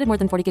time. Unlimited more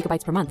than 40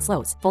 gigabytes per month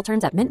slows. Full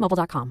terms at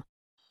mintmobile.com.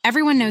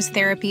 Everyone knows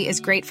therapy is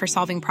great for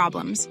solving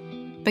problems,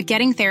 but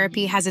getting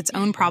therapy has its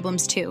own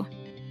problems too,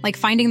 like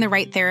finding the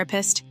right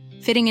therapist,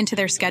 fitting into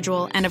their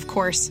schedule, and of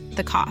course,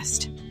 the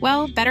cost.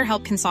 Well,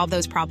 BetterHelp can solve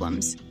those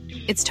problems.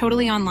 It's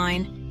totally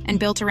online and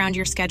built around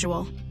your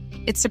schedule.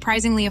 It's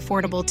surprisingly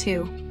affordable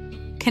too.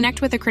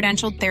 Connect with a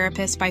credentialed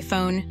therapist by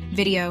phone,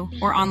 video,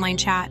 or online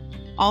chat,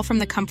 all from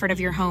the comfort of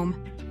your home.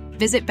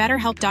 Visit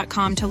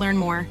BetterHelp.com to learn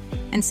more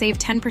and save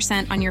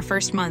 10% on your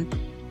first month.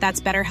 That's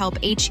BetterHelp,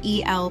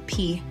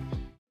 H-E-L-P.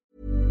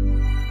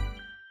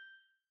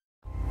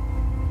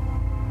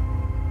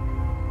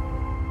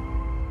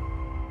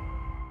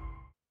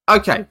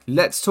 Okay,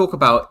 let's talk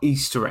about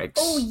Easter eggs.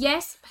 Oh,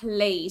 yes,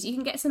 please. You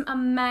can get some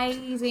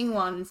amazing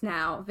ones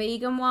now.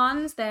 Vegan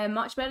ones, they're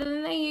much better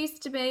than they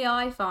used to be,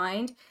 I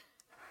find.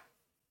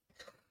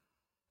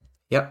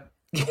 Yep.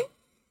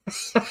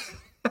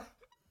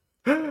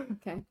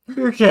 Okay.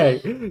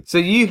 Okay, so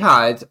you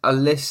had a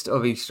list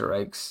of Easter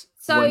eggs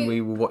So- when we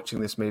were watching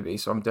this movie,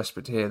 so I'm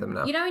desperate to hear them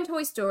now. You know in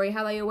Toy Story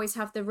how they always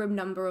have the room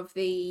number of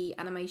the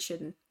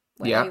animation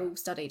where Yeah. they all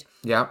studied?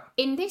 Yeah.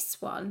 In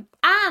this one,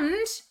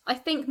 and I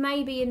think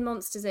maybe in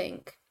Monsters,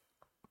 Inc.,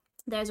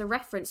 there's a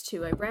reference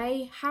to a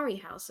Ray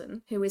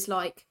Harryhausen, who is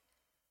like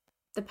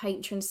the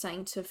patron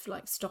saint of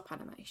like stop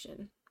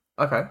animation.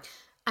 Okay.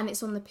 And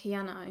it's on the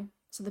piano.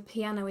 So the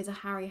piano is a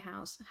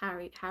Harryhausen.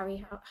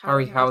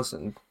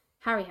 Harryhausen.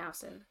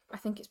 Harryhausen. I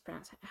think it's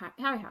pronounced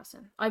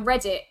Harryhausen. I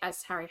read it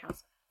as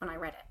Harryhausen when I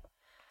read it.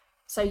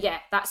 So yeah,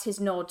 that's his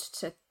nod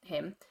to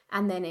him.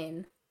 And then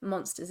in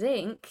Monsters,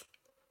 Inc.,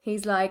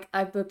 he's like,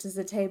 I booked us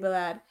a table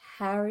at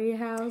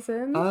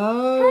Harryhausen.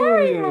 Oh.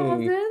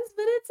 Harryhausen's,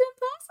 but it's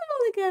impossible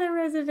to get a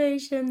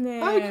reservation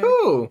there. Oh,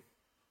 cool.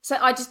 So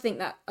I just think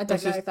that, I don't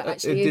That's know just if that a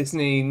actually is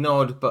Disney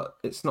nod, but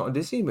it's not a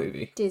Disney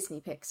movie.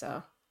 Disney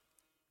Pixar.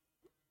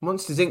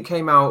 Monsters Inc.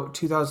 came out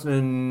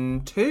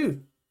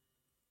 2002,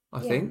 I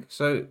think.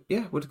 So,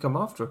 yeah, would have come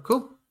after.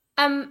 Cool.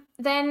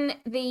 Then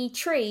the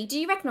tree. Do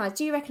you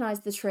recognise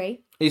the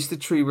tree? Is the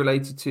tree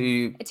related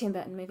to A Tim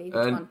Burton movie. Which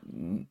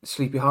one?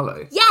 Sleepy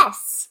Hollow?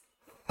 Yes!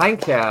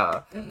 Thank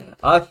you.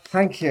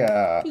 Thank you.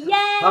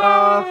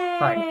 Yay!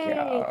 Thank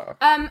you.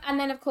 And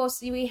then of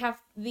course we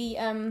have the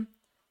a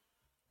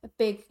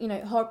big,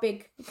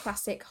 big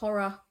classic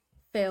horror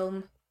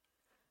film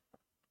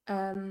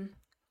that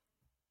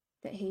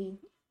he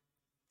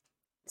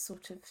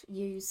sort of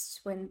used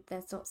when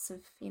there's lots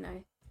of,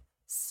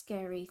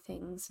 scary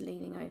things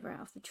leaning over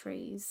out of the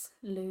trees,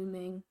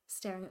 looming,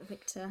 staring at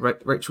Victor.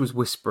 Rachel was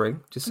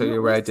whispering, just so I'm you're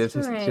not aware, dear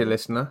whispering.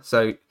 listener.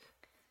 So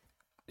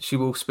she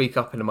will speak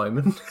up in a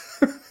moment.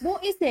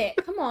 What is it?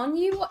 Come on,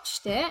 you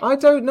watched it. I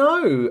don't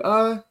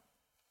know.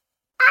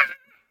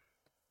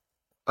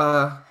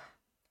 The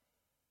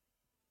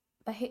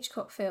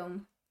Hitchcock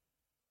film,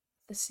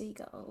 The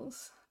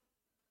Seagulls.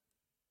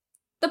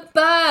 The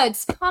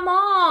birds! Come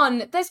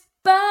on! There's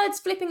birds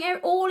flipping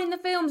all in the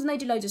films, and they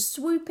do loads of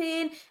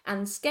swooping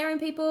and scaring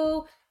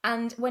people.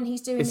 And when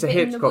he's doing It's the a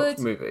bit in the Hitchcock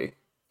woods, movie.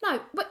 no,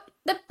 but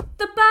the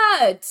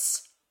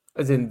birds,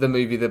 As in the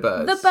movie The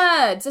Birds. the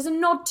birds. There's a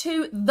nod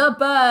to the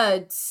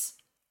birds.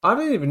 I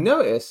didn't even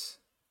notice.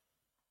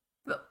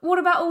 But what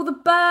about all the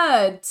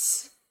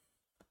birds?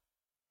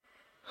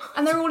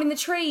 And they're all in the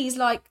trees,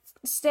 like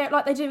stare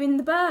like they do in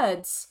the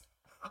birds.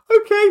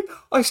 Okay,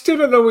 I still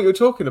don't know what you're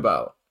talking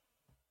about.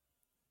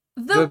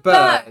 The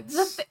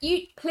Birds.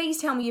 You please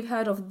tell me you've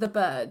heard of The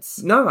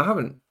Birds. No, I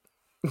haven't.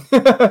 I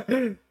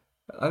don't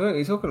know what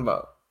you're talking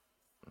about.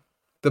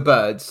 The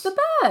Birds. The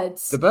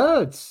Birds. The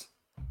Birds.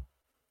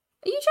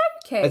 Are you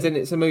joking? As in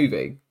it's a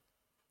movie.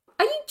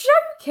 Are you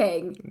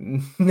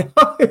joking? No.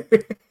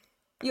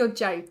 You're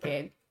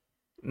joking.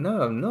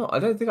 No, I'm not. I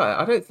don't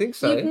think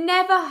so. You've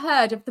never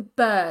heard of The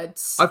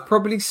Birds. I've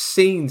probably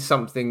seen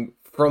something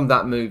from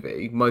that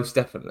movie, most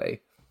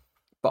definitely.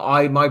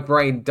 But my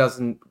brain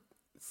doesn't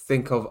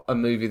think of a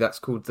movie that's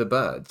called The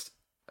Birds.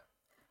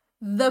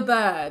 The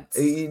Birds.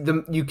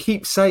 You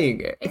keep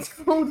saying it. It's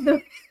called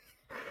the...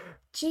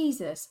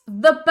 Jesus.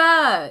 The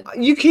Birds.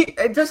 You keep...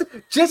 It doesn't...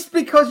 Just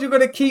because you're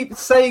going to keep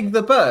saying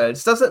The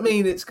Birds doesn't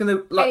mean it's going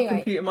to, like, Anyway,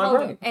 compute in my hold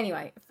brain. on.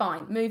 Anyway,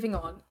 fine. Moving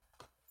on.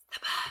 The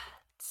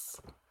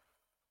Birds.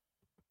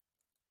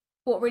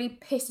 What really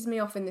pisses me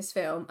off in this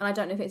film, and I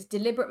don't know if it's a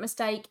deliberate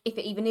mistake, if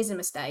it even is a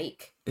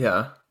mistake,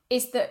 Yeah.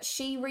 is that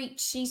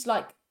she's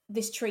like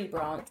this tree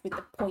branch with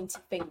the pointer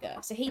finger.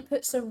 So he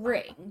puts a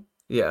ring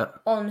Yeah.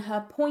 on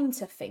her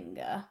pointer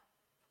finger,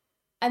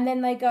 and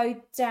then they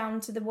go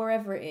down to the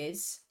wherever it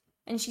is,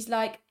 and she's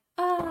like,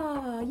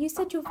 you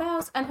said your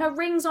vows, and her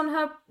ring's on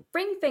her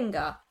ring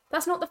finger.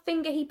 That's not the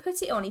finger he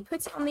put it on. He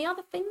put it on the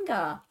other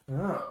finger.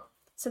 Oh.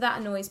 So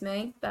that annoys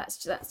me. That's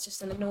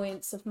just an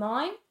annoyance of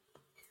mine.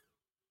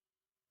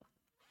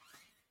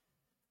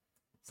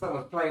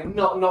 Someone's playing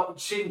Not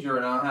Ginger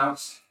in our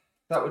house.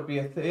 That would be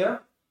a Thea.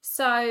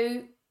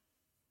 So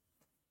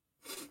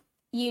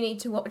you need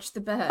to watch The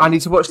Birds. I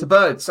need to watch The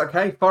Birds.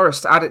 Okay,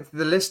 Forrest, add it to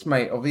the list,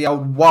 mate, of the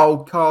old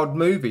wild card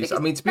movies. Because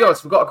I mean, to be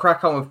honest, we've got to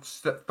crack on with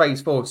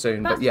Phase 4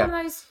 soon, That's but yeah. one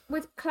of those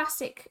with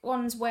classic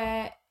ones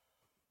where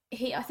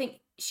I think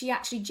she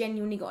actually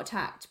genuinely got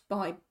attacked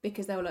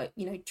because they were like,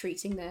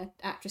 treating their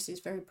actresses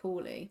very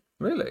poorly.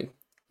 Really?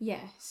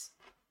 Yes.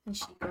 And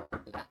she got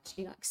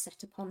actually like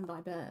set upon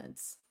by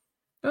birds.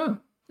 Oh.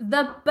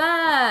 The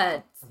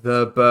Birds.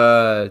 The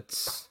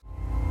Birds.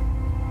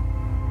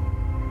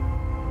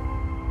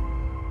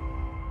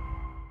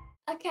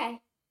 Okay.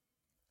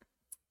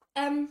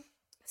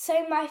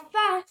 So my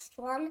first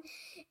one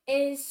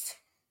is...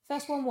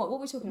 First one, what? What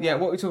were we talking about? Yeah,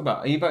 what are we talking about?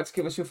 Are you about to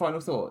give us your final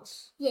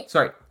thoughts? Yeah.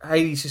 Sorry,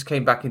 Hayley's just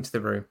came back into the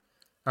room.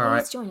 All right.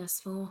 Please join us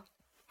for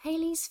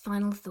Hayley's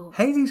final thoughts.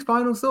 Hayley's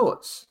final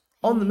thoughts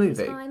on the Hayley's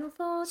movie. Final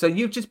thoughts. So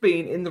you've just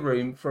been in the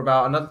room for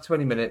about another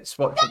 20 minutes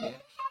watching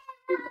it.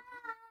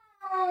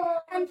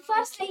 And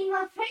firstly,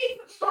 my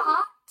favourite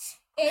part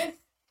is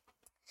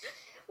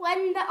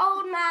when the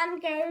old man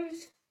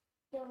goes...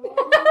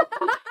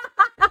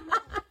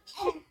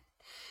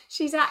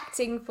 She's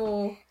acting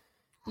for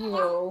you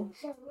all.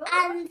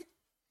 And,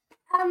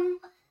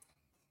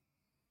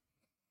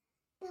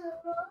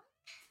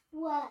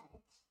 words.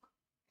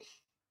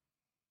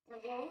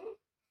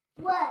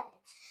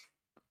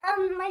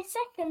 My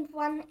second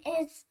one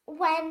is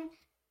when,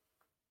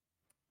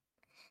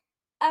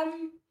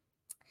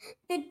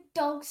 the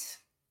dog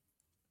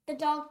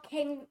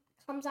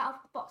comes out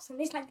of the box and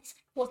there's like this...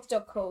 What's the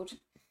dog called?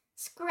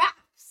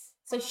 Scraps.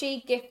 So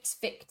she gifts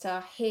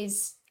Victor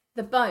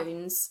the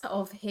bones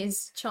of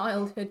his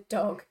childhood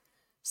dog,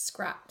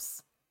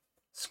 Scraps.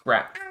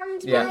 Scrap.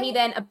 And Yeah. He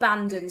then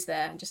abandons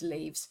there and just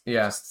leaves.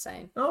 Yeah. Just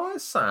saying. Oh,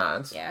 that's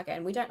sad. Yeah,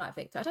 again, we don't like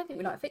Victor. I don't think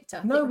we like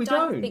Victor. No, we I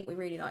don't don't. think we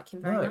really like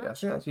him very No, I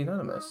much. think that's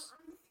unanimous.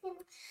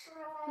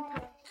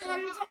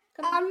 And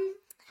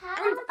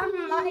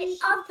my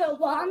other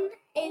one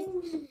is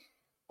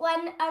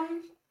when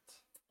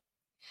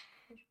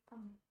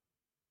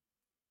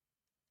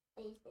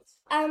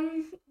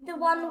the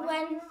one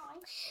when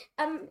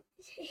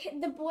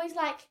the boy's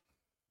like,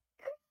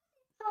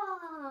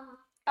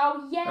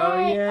 Oh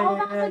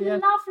yeah. That's a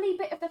lovely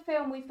bit of the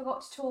film we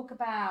forgot to talk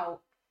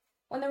about.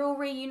 When they're all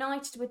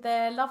reunited with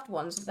their loved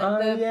ones.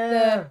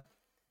 The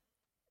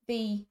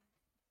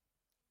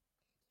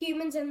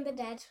humans and the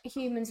dead.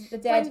 humans of the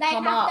dead When they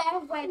come have up. their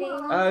wedding.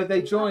 Oh,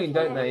 they join,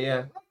 don't they?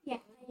 Yeah. Yeah.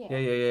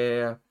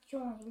 Yeah.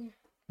 Join.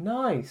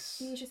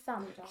 Nice. Use your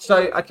thumb, John. So,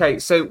 okay, I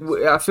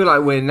feel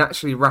like we're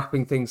naturally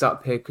wrapping things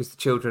up here because the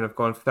children have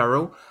gone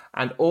feral,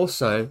 and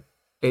also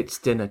it's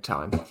dinner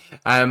time.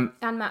 And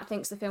Matt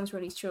thinks the film's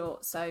really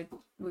short, so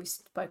we've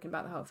spoken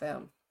about the whole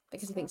film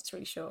because he thinks it's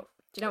really short.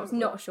 Do you know what's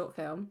not a short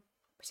film,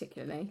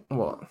 particularly?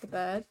 What? The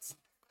Birds.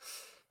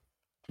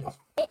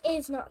 It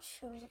is not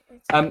sure.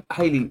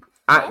 Hayley,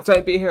 at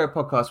Don't Be a Hero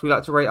podcast, we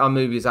like to rate our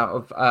movies out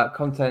of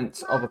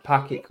contents of a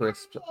packet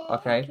crisp.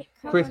 Okay,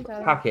 crisp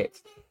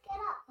packet.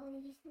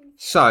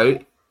 So,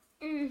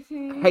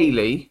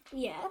 Hayley,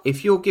 Yeah.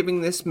 if you're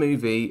giving this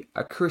movie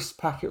a crisp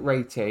packet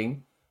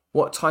rating,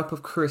 what type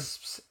of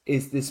crisps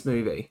is this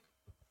movie?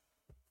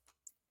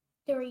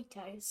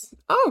 Doritos.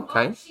 Oh,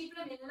 okay. She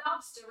bloody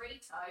loves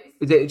Doritos.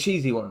 Is it a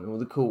cheesy one or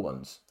the cool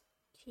ones?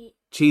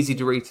 Cheesy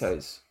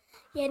Doritos.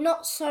 Yeah,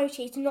 not so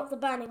cheesy, not the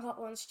burning hot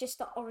ones, just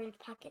the orange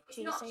packet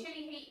cheesy. Not chili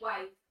heat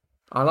wave.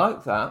 I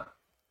like that.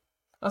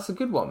 That's a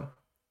good one.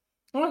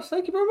 All right,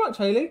 thank you very much,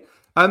 Hayley.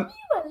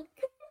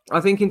 I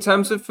think in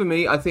terms of, for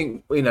me, I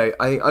think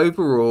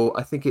overall,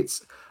 I think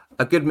it's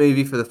a good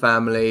movie for the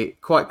family.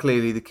 Quite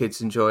clearly, the kids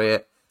enjoy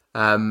it.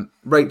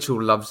 Rachel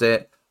loves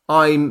it.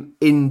 I'm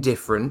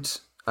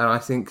indifferent, and I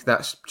think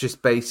that's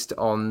just based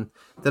on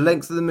the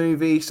length of the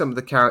movie, some of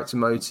the character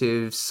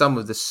motives, some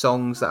of the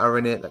songs that are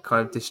in it that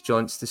kind of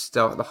disjoints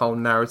the whole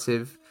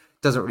narrative.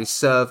 Doesn't really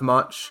serve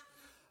much.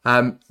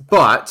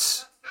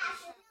 But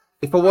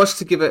if I was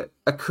to give it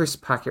a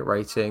crisp packet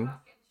rating,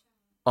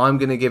 I'm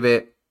going to give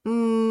it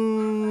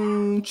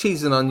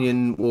cheese and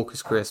onion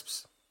Walker's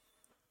crisps.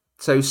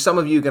 So some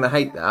of you are going to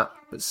hate that,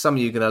 but some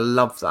of you are going to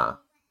love that.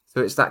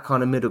 So it's that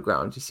kind of middle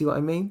ground. Do you see what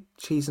I mean?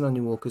 Cheese and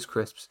onion Walker's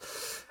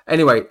crisps.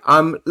 Anyway,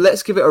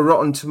 let's give it a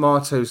Rotten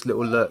Tomatoes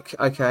little look,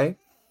 okay?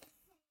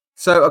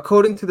 So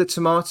according to the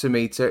tomato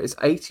meter, it's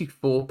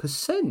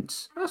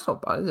 84%. That's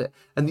not bad, is it?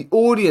 And the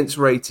audience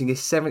rating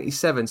is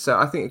 77. So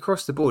I think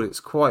across the board, it's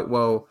quite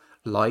well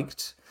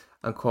liked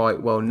and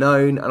quite well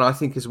known. And I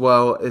think as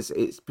well as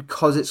it's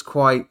because it's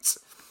quite...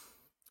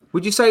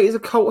 Would you say it's a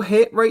cult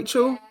hit,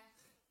 Rachel?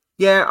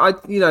 Yeah, I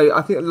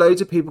think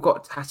loads of people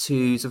got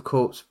tattoos of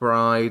Corpse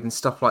Bride and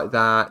stuff like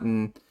that.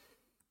 And,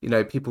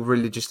 people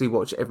religiously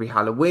watch it every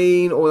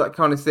Halloween, all that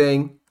kind of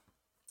thing.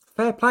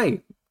 Fair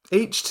play.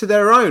 Each to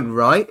their own,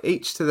 right?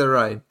 Each to their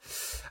own.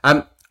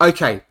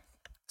 Okay,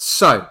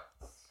 so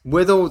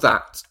with all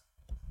that,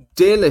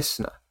 dear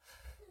listener,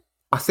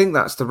 I think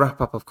that's the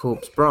wrap up of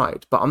Corpse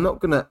Bride, but I'm not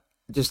going to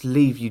just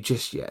leave you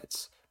just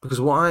yet,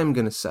 because what I'm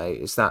going to say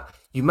is that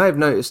you may have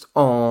noticed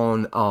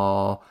on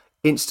our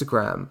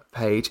Instagram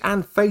page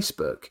and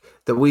Facebook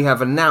that we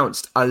have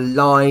announced a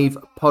live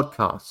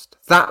podcast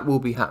that will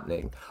be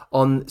happening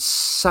on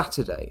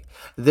Saturday,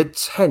 the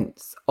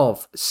 10th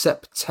of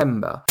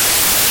September.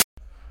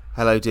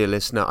 Hello, dear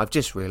listener. I've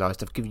just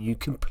realised I've given you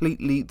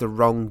completely the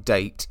wrong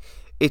date.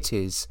 It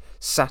is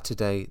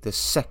Saturday, the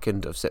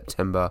 2nd of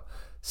September.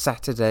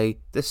 Saturday,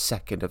 the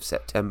 2nd of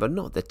September,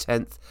 not the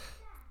 10th.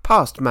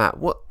 Past Matt,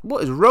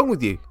 what is wrong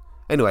with you?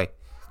 Anyway,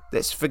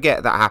 let's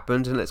forget that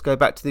happened and let's go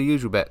back to the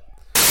usual bit.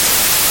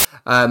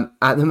 At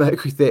the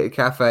Mercury Theatre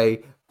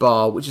Cafe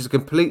bar, which is a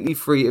completely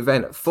free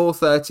event at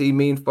 4:30,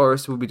 me and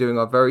Forrest will be doing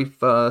our very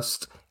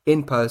first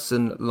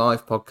in-person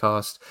live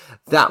podcast.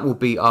 That will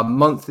be our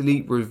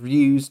monthly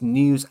reviews,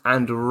 news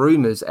and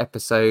rumours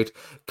episode.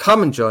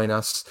 Come and join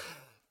us.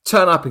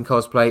 Turn up in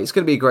cosplay. It's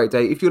going to be a great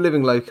day. If you're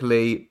living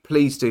locally,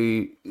 please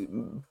do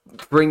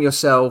bring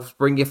yourselves,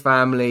 bring your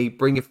family,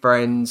 bring your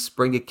friends,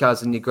 bring your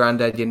cousin, your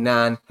granddad, your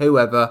nan,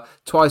 whoever,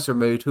 twice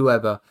removed,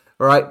 whoever.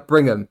 All right,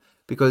 bring them,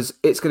 because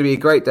it's going to be a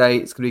great day.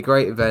 It's going to be a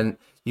great event.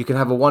 You can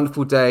have a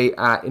wonderful day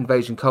at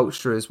Invasion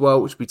Culture as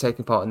well, which will be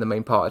taking part in the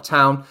main part of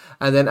town.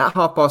 And then at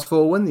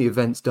 4:30, when the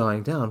event's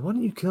dying down, why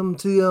don't you come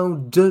to your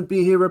Don't Be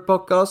a Hero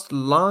podcast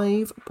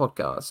live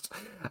podcast?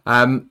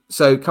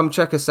 So come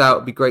check us out.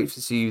 It'd be great to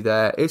see you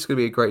there. It's going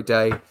to be a great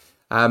day.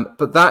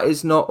 But that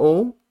is not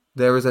all.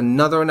 There is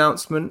another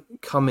announcement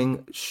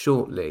coming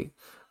shortly.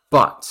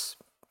 But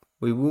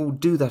we will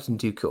do that in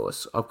due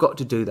course. I've got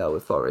to do that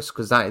with Forrest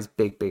because that is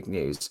big, big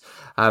news.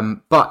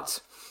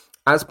 But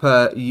as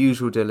per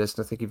usual, dear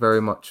listener, thank you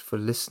very much for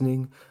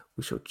listening.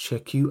 We shall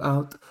check you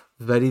out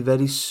very,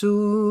 very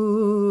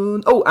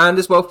soon. Oh, and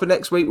as well for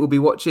next week, we'll be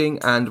watching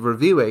and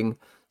reviewing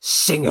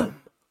Singham.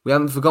 We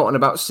haven't forgotten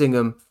about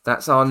Singham.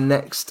 That's our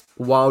next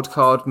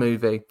wildcard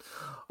movie.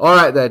 All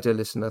right there, dear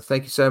listener.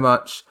 Thank you so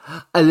much.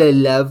 I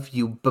love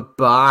you.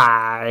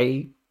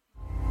 Bye-bye.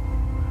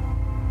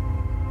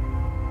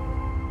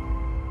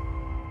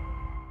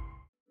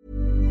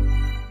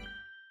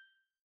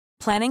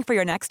 Planning for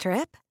your next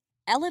trip?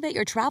 Elevate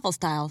your travel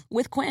style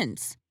with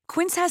Quince.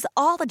 Quince has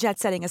all the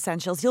jet-setting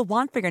essentials you'll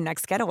want for your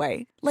next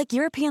getaway, like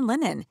European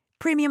linen,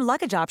 premium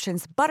luggage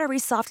options, buttery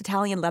soft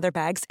Italian leather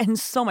bags, and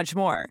so much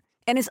more.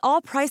 And is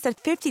all priced at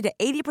 50 to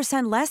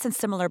 80% less than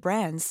similar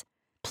brands.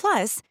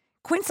 Plus,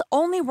 Quince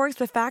only works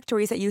with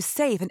factories that use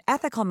safe and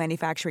ethical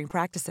manufacturing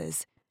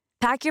practices.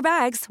 Pack your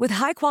bags with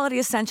high-quality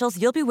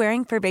essentials you'll be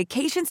wearing for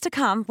vacations to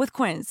come with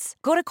Quince.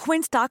 Go to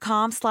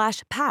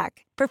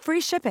quince.com/pack for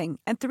free shipping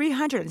and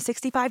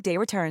 365-day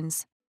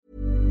returns.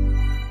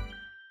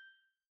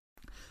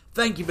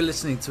 Thank you for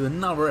listening to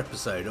another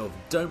episode of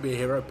Don't Be a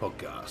Hero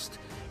podcast.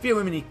 If you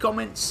have any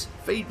comments,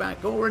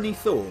 feedback or any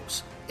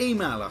thoughts,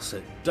 email us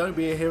at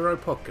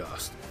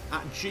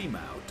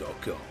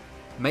don'tbeahero.podcast@gmail.com.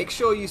 Make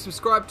sure you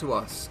subscribe to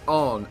us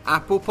on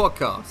Apple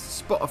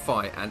Podcasts,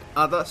 Spotify and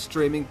other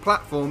streaming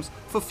platforms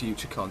for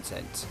future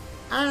content.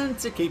 And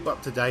to keep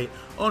up to date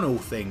on all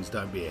things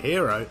Don't Be a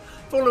Hero,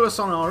 follow us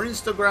on our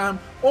Instagram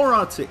or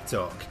our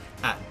TikTok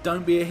at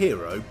Don't Be a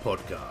Hero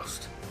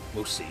podcast.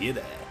 We'll see you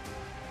there.